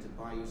version to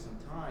buy you some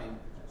time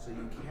so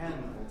you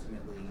can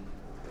ultimately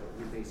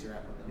rebase your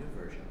app on the new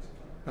versions?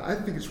 I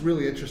think it's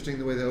really interesting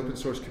the way the open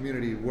source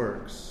community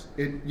works.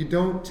 You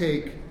don't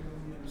take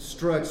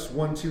struts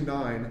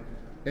 129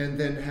 and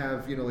then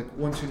have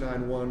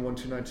 1291,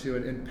 1292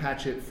 and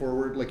patch it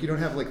forward. Like you don't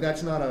have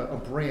that's not a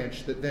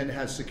branch that then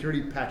has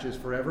security patches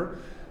forever.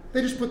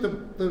 They just put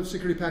the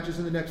security patches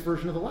in the next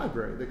version of the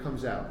library that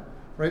comes out.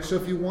 Right? So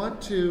if you want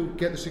to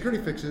get the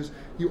security fixes,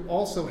 you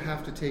also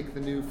have to take the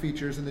new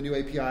features and the new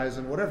APIs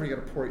and whatever. You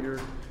got to port your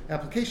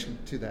application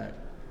to that.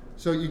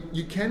 So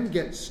you can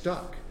get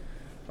stuck.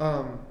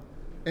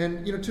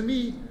 And to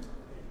me,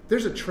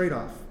 there's a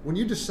trade-off. When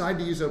you decide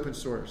to use open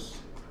source,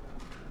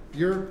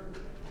 you're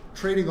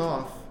trading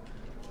off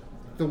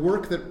the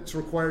work that's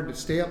required to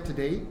stay up to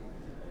date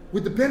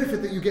with the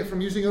benefit that you get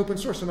from using open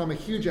source. And I'm a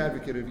huge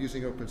advocate of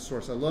using open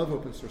source. I love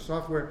open source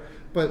software,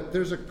 but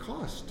there's a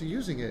cost to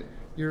using it.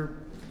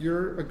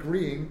 You're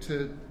agreeing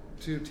to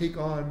take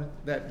on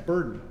that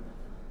burden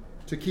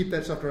to keep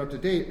that software up to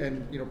date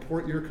and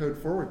port your code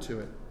forward to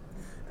it.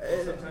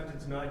 Well, sometimes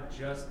it's not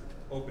just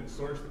open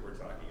source that we're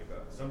talking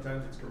about.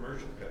 Sometimes it's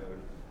commercial code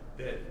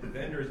that the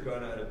vendor has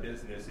gone out of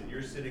business and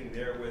you're sitting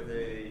there with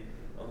a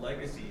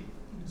legacy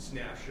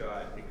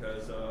snapshot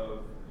because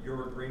of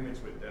your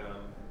agreements with them,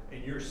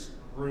 and you're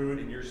screwed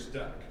and you're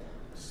stuck.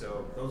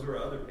 So those are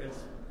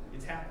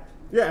it's happened.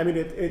 Yeah,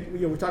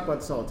 we talk about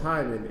this all the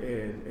time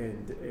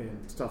in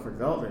software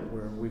development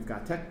where we've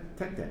got tech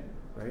debt,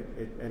 right?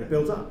 And it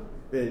builds up.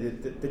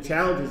 The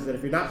challenge is that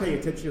if you're not paying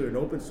attention to an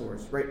open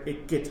source, right,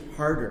 it gets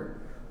harder.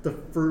 The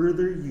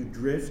further you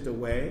drift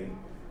away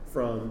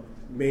from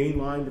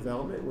mainline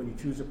development when you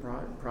choose a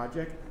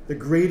project, the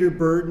greater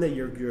burden that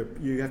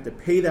you have to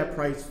pay that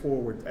price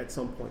forward at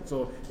some point.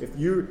 So if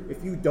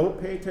you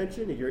don't pay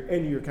attention and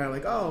you're kind of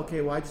like, oh,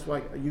 okay, well I just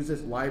want to use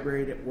this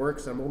library that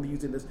works. I'm only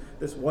using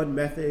this one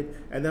method,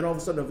 and then all of a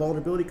sudden a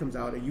vulnerability comes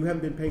out and you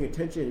haven't been paying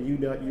attention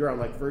and you're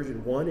on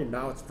version 1 and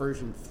now it's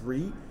version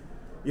 3.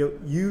 You're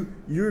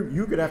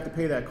gonna have to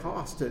pay that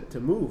cost to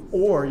move,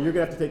 or you're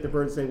gonna have to take the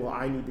burden and say, well,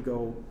 I need to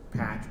go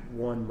patch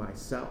 1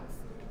 myself.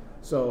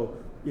 So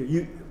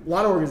a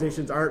lot of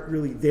organizations aren't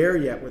really there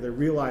yet where they're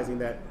realizing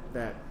that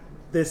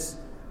this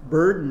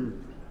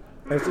burden,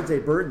 I shouldn't say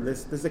burden,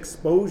 this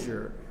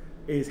exposure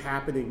is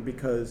happening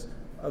because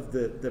of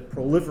the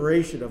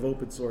proliferation of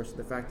open source and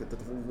the fact that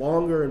the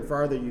longer and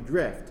farther you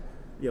drift,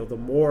 the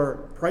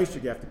more price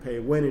you have to pay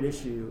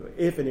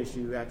if an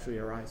issue actually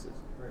arises.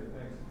 Great,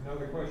 thanks.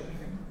 Another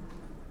question?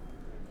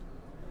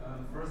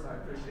 First, I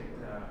appreciate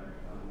the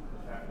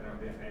fact that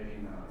we're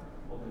adding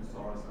open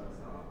source as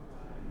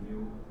a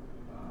new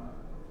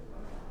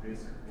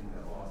risk in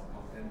the OWASP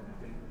top 10. I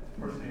think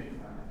personally,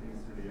 I think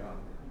it's really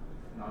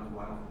not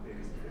one of the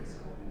biggest risks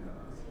in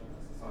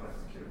cyber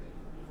security.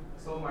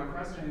 So my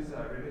question is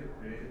related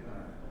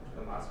to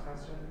the last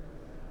question.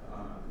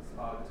 It's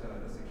about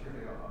the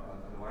security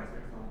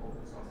advisory from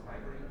open source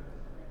library.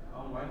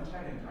 One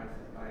challenge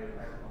I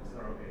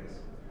observe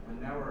is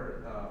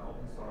whenever the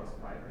open source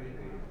library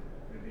they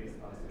release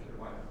a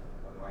security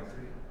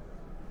advisory,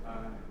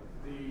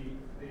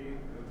 they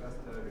will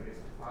just release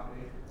to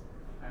public,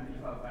 and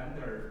if a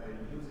vendor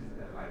uses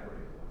that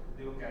library,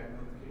 they will get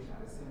notification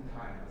at the same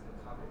time as the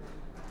public.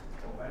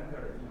 So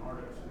vendor, in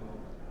order to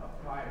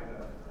apply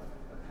the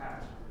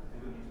patch,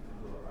 they will need to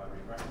do a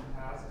regression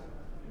test,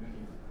 they will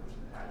need to push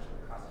the patch to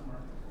the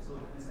customer. So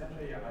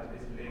essentially,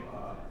 this leaves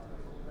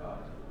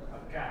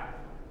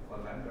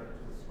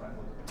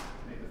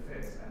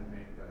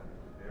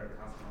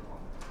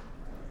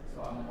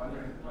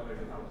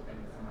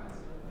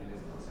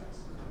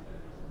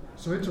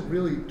So it's a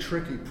really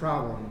tricky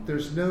problem.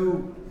 There's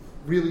no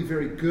really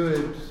very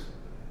good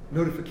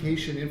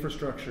notification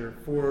infrastructure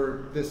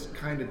for this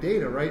kind of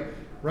data, right?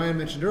 Ryan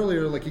mentioned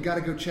earlier, like you got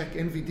to go check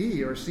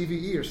NVD or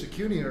CVE or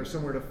Secunia or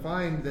somewhere to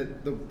find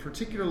that the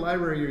particular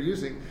library you're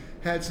using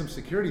had some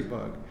security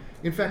bug.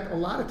 In fact, a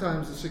lot of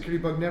times the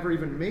security bug never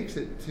even makes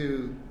it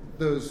to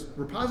those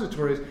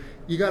repositories.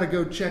 You got to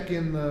go check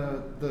in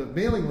the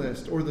mailing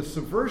list or the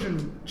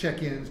Subversion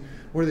check-ins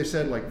where they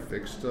said like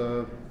fixed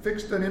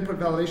an input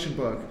validation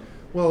bug.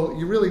 Well,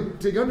 you really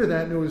dig under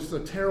that, and it was a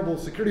terrible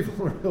security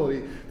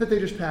vulnerability that they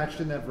just patched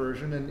in that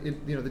version,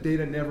 and the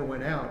data never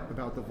went out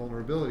about the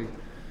vulnerability.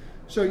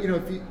 So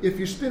if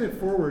you spin it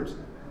forwards,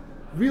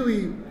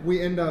 really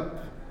we end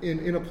up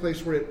in a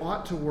place where it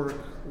ought to work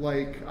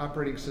like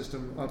operating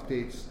system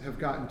updates have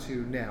gotten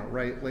to now,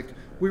 right? Like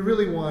we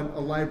really want a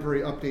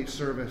library update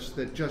service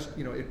that just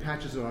it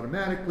patches it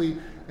automatically.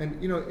 And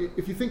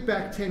if you think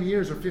back 10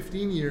 years or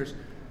 15 years,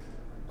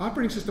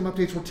 operating system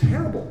updates were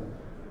terrible.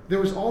 There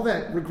was all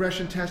that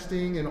regression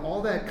testing and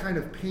all that kind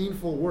of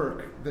painful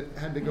work that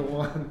had to go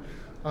on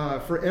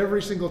for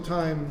every single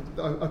time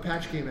a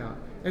patch came out.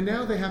 And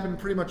now they happen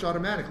pretty much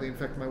automatically. In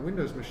fact, my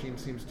Windows machine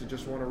seems to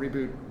just want to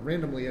reboot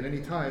randomly at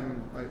any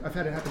time. I've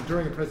had it happen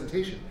during a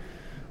presentation.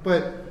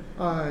 But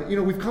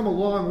we've come a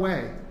long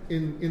way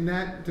in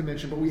that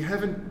dimension, but we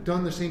haven't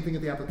done the same thing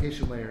at the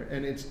application layer,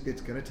 and it's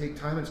going to take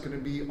time. And it's going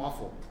to be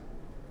awful.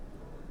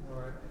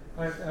 All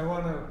right. I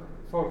want to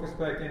focus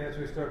back in as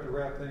we start to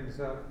wrap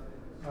things up.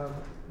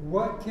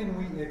 What can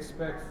we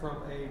expect from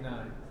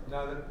A9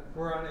 now that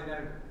we're on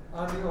A9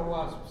 on the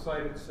OWASP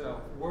site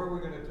itself? Where are we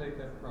going to take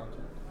that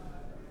project?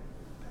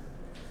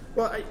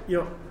 Well,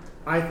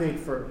 I think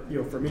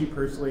for me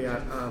personally,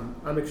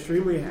 I'm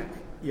extremely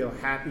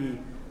happy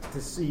to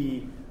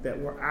see that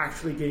we're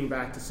actually getting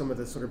back to some of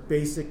the sort of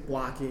basic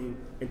blocking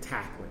and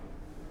tackling,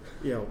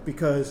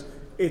 because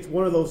it's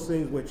one of those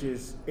things which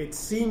it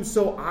seems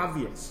so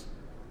obvious.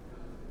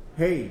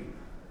 Hey,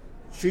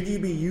 should you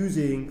be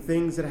using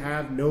things that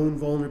have known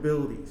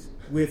vulnerabilities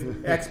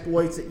with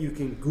exploits that you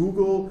can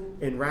Google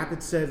in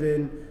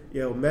Rapid7,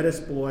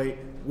 Metasploit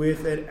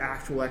with an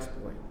actual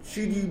exploit?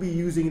 Should you be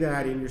using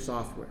that in your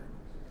software?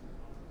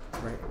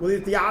 Right.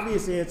 Well, the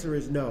obvious answer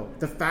is no.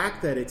 The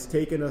fact that it's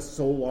taken us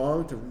so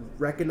long to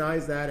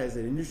recognize that as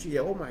an industry,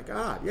 oh my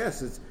God, yes,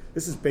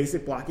 this is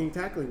basic blocking and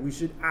tackling. We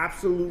should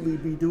absolutely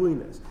be doing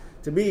this.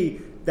 To me,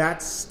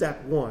 that's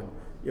step one.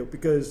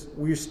 Because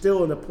we're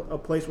still in a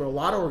place where a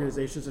lot of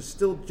organizations are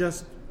still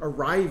just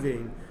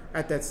arriving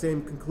at that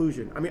same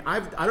conclusion. I mean, I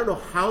don't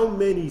know how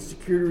many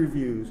security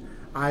reviews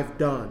I've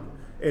done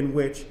in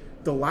which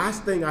the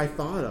last thing I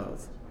thought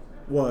of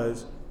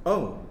was,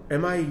 oh,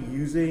 am I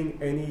using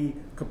any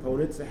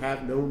components that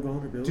have known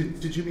vulnerabilities?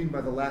 Did you mean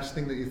by the last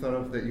thing that you thought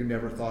of that you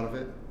never thought of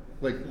it?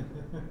 Like,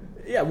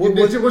 yeah, it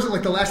wasn't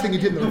like the last thing you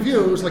did in the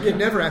review. It was like you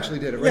never actually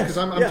did it, right? Because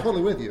I'm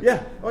totally with you.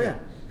 Yeah. Oh yeah.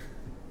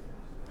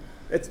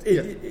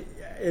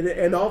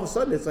 And all of a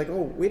sudden it's like,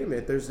 oh, wait a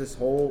minute. There's this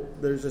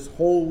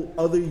whole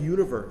other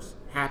universe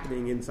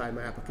happening inside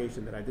my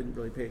application that I didn't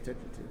really pay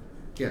attention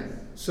to. Yeah.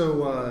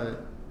 So,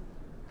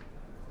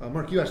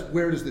 Mark, you asked,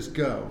 where does this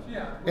go?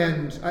 Yeah.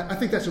 And I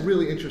think that's a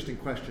really interesting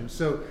question.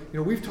 So,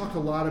 we've talked a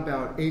lot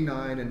about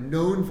A9 and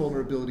known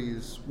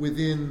vulnerabilities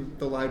within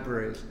the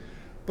libraries,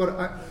 but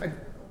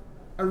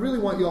I really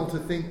want you all to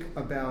think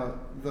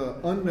about the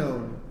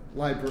unknown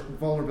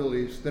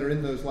vulnerabilities that are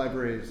in those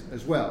libraries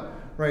as well,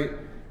 right?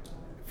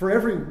 For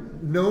every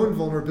known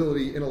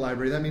vulnerability in a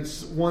library, that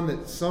means one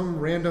that some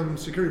random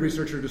security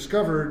researcher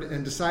discovered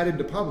and decided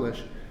to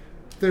publish.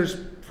 There's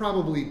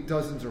probably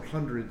dozens or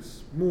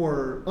hundreds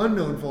more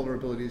unknown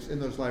vulnerabilities in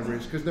those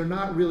libraries because they're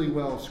not really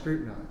well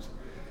scrutinized.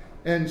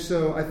 And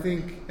so I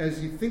think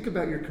as you think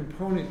about your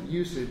component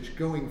usage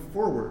going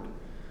forward,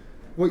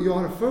 what you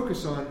ought to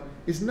focus on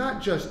is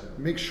not just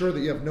make sure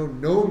that you have no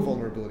known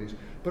vulnerabilities,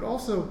 but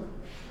also,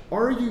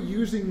 are you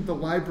using the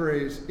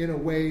libraries in a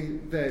way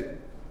that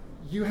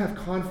you have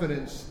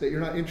confidence that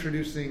you're not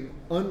introducing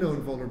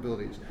unknown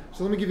vulnerabilities?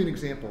 So let me give you an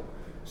example.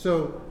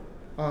 So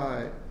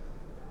a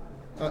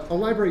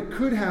library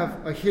could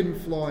have a hidden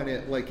flaw in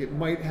it, like it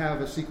might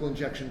have a SQL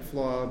injection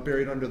flaw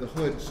buried under the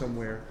hood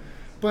somewhere,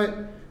 but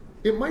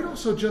it might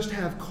also just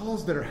have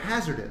calls that are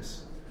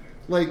hazardous.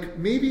 Like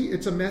maybe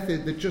it's a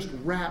method that just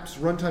wraps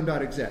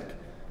runtime.exec.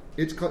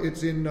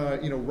 It's in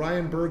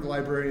Ryan Berg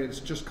library, and it's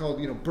just called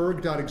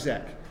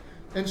berg.exec.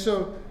 And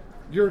so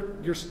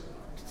your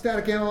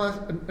static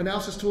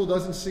analysis tool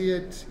doesn't see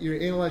it. You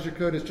analyze your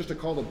code, it's just a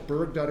call to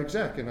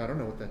berg.exec, and I don't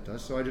know what that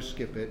does, so I just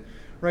skip it,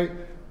 right?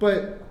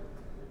 But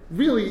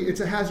really, it's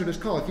a hazardous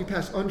call. If you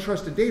pass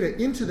untrusted data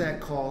into that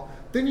call,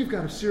 then you've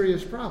got a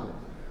serious problem.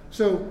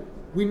 So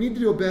we need to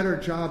do a better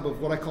job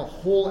of what I call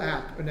whole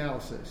app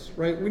analysis,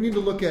 right? We need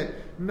to look at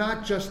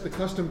not just the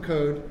custom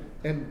code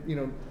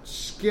and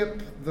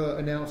skip the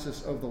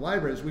analysis of the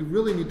libraries. We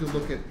really need to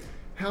look at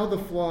how the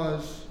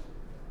flaws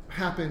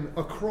happen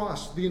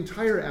across the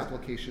entire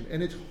application,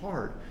 and it's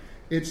hard.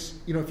 It's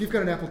if you've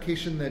got an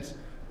application that's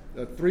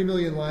 3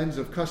 million lines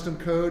of custom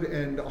code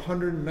and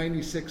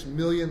 196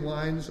 million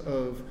lines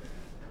of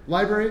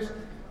libraries,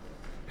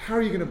 how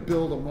are you going to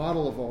build a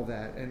model of all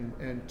that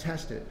and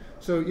test it?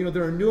 So,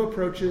 there are new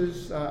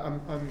approaches.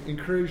 I'm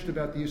encouraged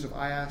about the use of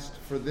IAST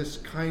for this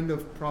kind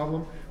of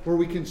problem, where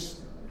we can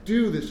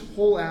do this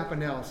whole app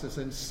analysis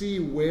and see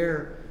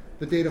where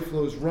the data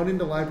flows run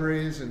into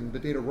libraries and the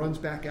data runs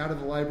back out of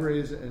the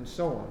libraries and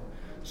so on.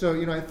 So,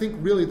 I think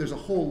really there's a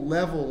whole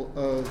level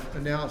of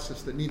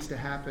analysis that needs to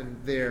happen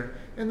there,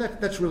 and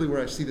that's really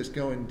where I see this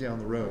going down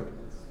the road.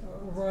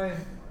 Ryan,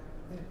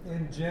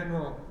 in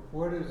general,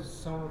 what is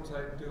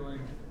Sonatype doing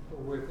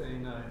with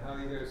A9? How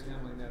are you guys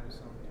handling that with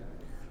Sonatype?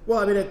 Well,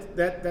 I mean,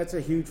 that's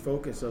a huge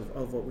focus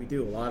of what we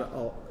do.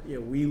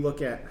 We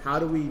look at how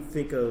do we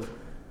think of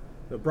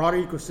the broader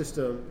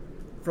ecosystem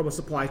from a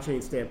supply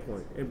chain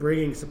standpoint and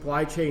bringing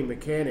supply chain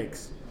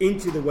mechanics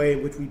into the way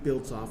in which we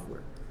build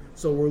software.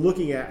 So we're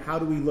looking at how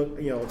do we look,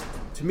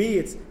 to me,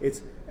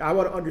 it's I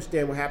want to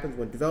understand what happens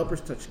when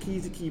developers touch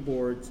keys to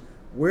keyboards.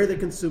 Where are they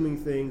consuming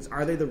things?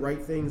 Are they the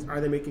right things?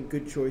 Are they making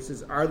good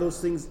choices? Are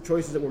those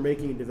choices that we're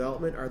making in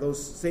development, are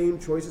those same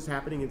choices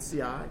happening in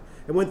CI?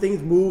 And when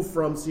things move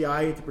from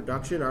CI into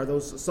production, are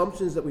those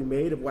assumptions that we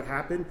made of what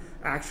happened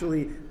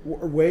actually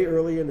way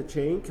early in the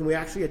chain? Can we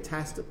actually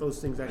attest that those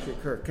things actually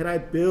occur? Can I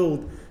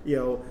build,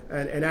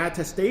 an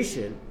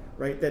attestation,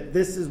 right, that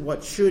this is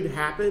what should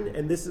happen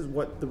and this is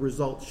what the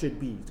result should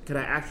be? Can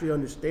I actually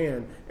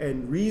understand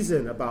and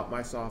reason about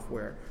my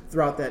software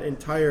throughout that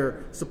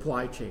entire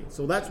supply chain?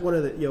 So that's one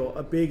of the,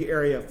 a big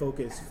area of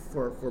focus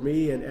for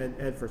me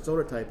and for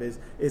Sonatype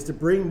is to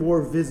bring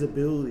more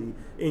visibility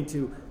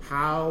into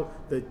how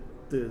the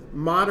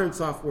modern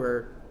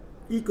software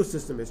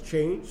ecosystem has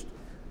changed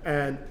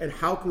and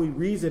how can we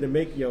reason and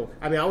make,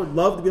 I would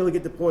love to be able to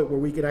get to the point where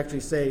we can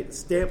actually say,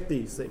 stamp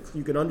these things.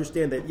 You can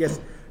understand that, yes,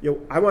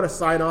 I want to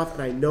sign off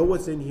and I know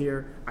what's in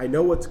here, I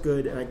know what's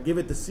good, and I give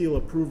it the seal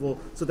of approval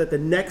so that the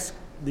next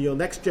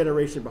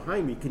generation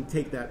behind me can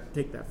take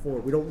that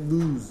forward. We don't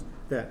lose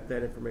that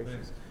information.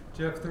 Thanks.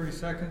 Jeff, 30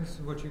 seconds.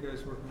 What you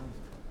guys working on?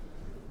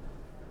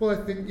 Well,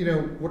 I think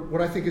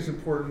what I think is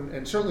important,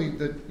 and certainly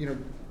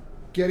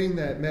getting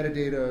that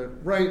metadata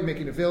right,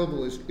 making it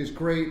available is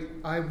great.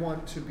 I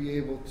want to be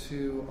able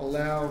to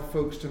allow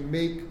folks to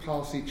make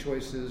policy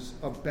choices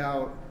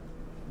about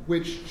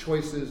which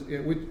choices,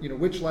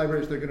 which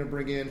libraries they're going to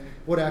bring in,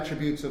 what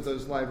attributes of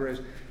those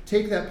libraries.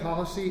 Take that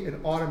policy and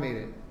automate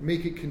it,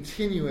 make it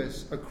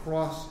continuous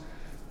across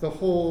the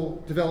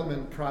whole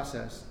development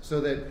process, so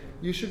that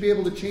you should be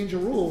able to change a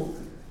rule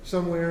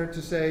somewhere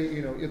to say,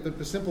 if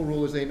the simple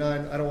rule is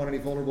A9, I don't want any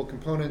vulnerable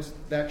components,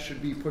 that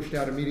should be pushed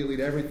out immediately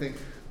to everything.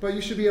 But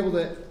you should be able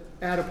to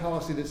add a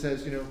policy that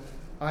says,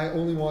 I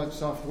only want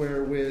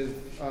software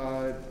with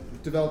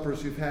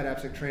developers who've had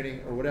AppSec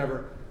training or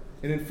whatever,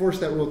 and enforce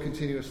that rule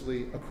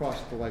continuously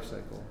across the life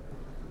cycle.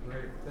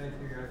 Great, thank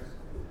you guys.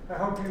 I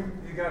hope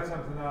you got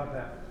something out of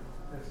that.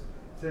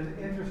 It's an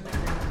interesting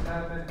thing that's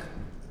happened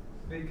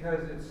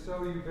because it's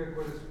so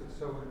ubiquitous but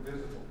so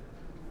invisible.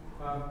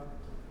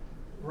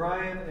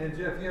 Ryan and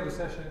Jeff, you have a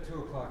session at 2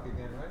 o'clock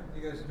again, right?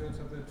 You guys are doing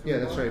something at 2 o'clock? Yeah,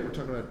 that's right. We're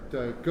talking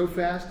about go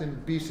fast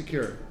and be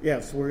secure.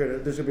 Yes,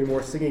 there's going to be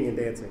more singing and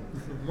dancing.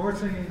 More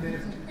singing and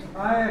dancing.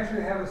 I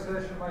actually have a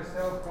session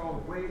myself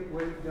called Wait,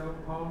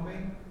 Don't Pwn Me.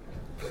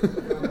 It's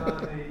going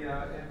on the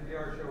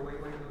NPR show,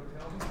 Wait, Don't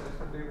Tell Me. That's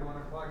going to be at 1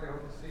 o'clock. I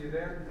hope to see you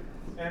there.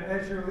 And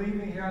as you're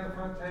leaving here on the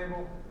front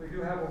table, we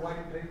do have a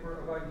white paper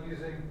about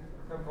using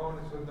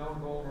components with known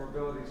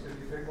vulnerabilities. So if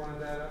you pick one of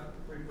that up,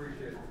 we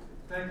appreciate it.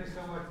 Thank you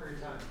so much for your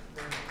time.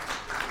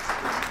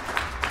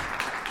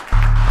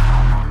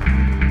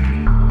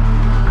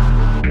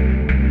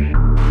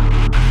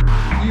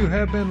 You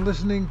have been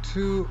listening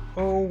to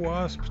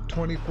OWASP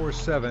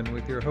 24/7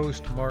 with your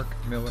host, Mark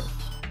Miller.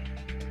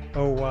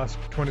 OWASP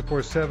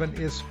 24/7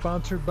 is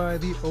sponsored by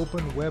the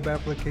Open Web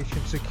Application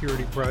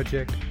Security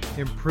Project,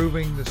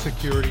 improving the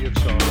security of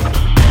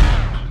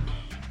software.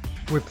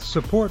 With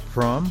support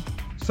from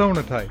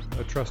Sonatype,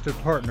 a trusted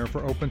partner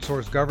for open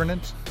source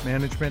governance,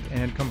 management,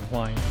 and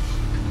compliance.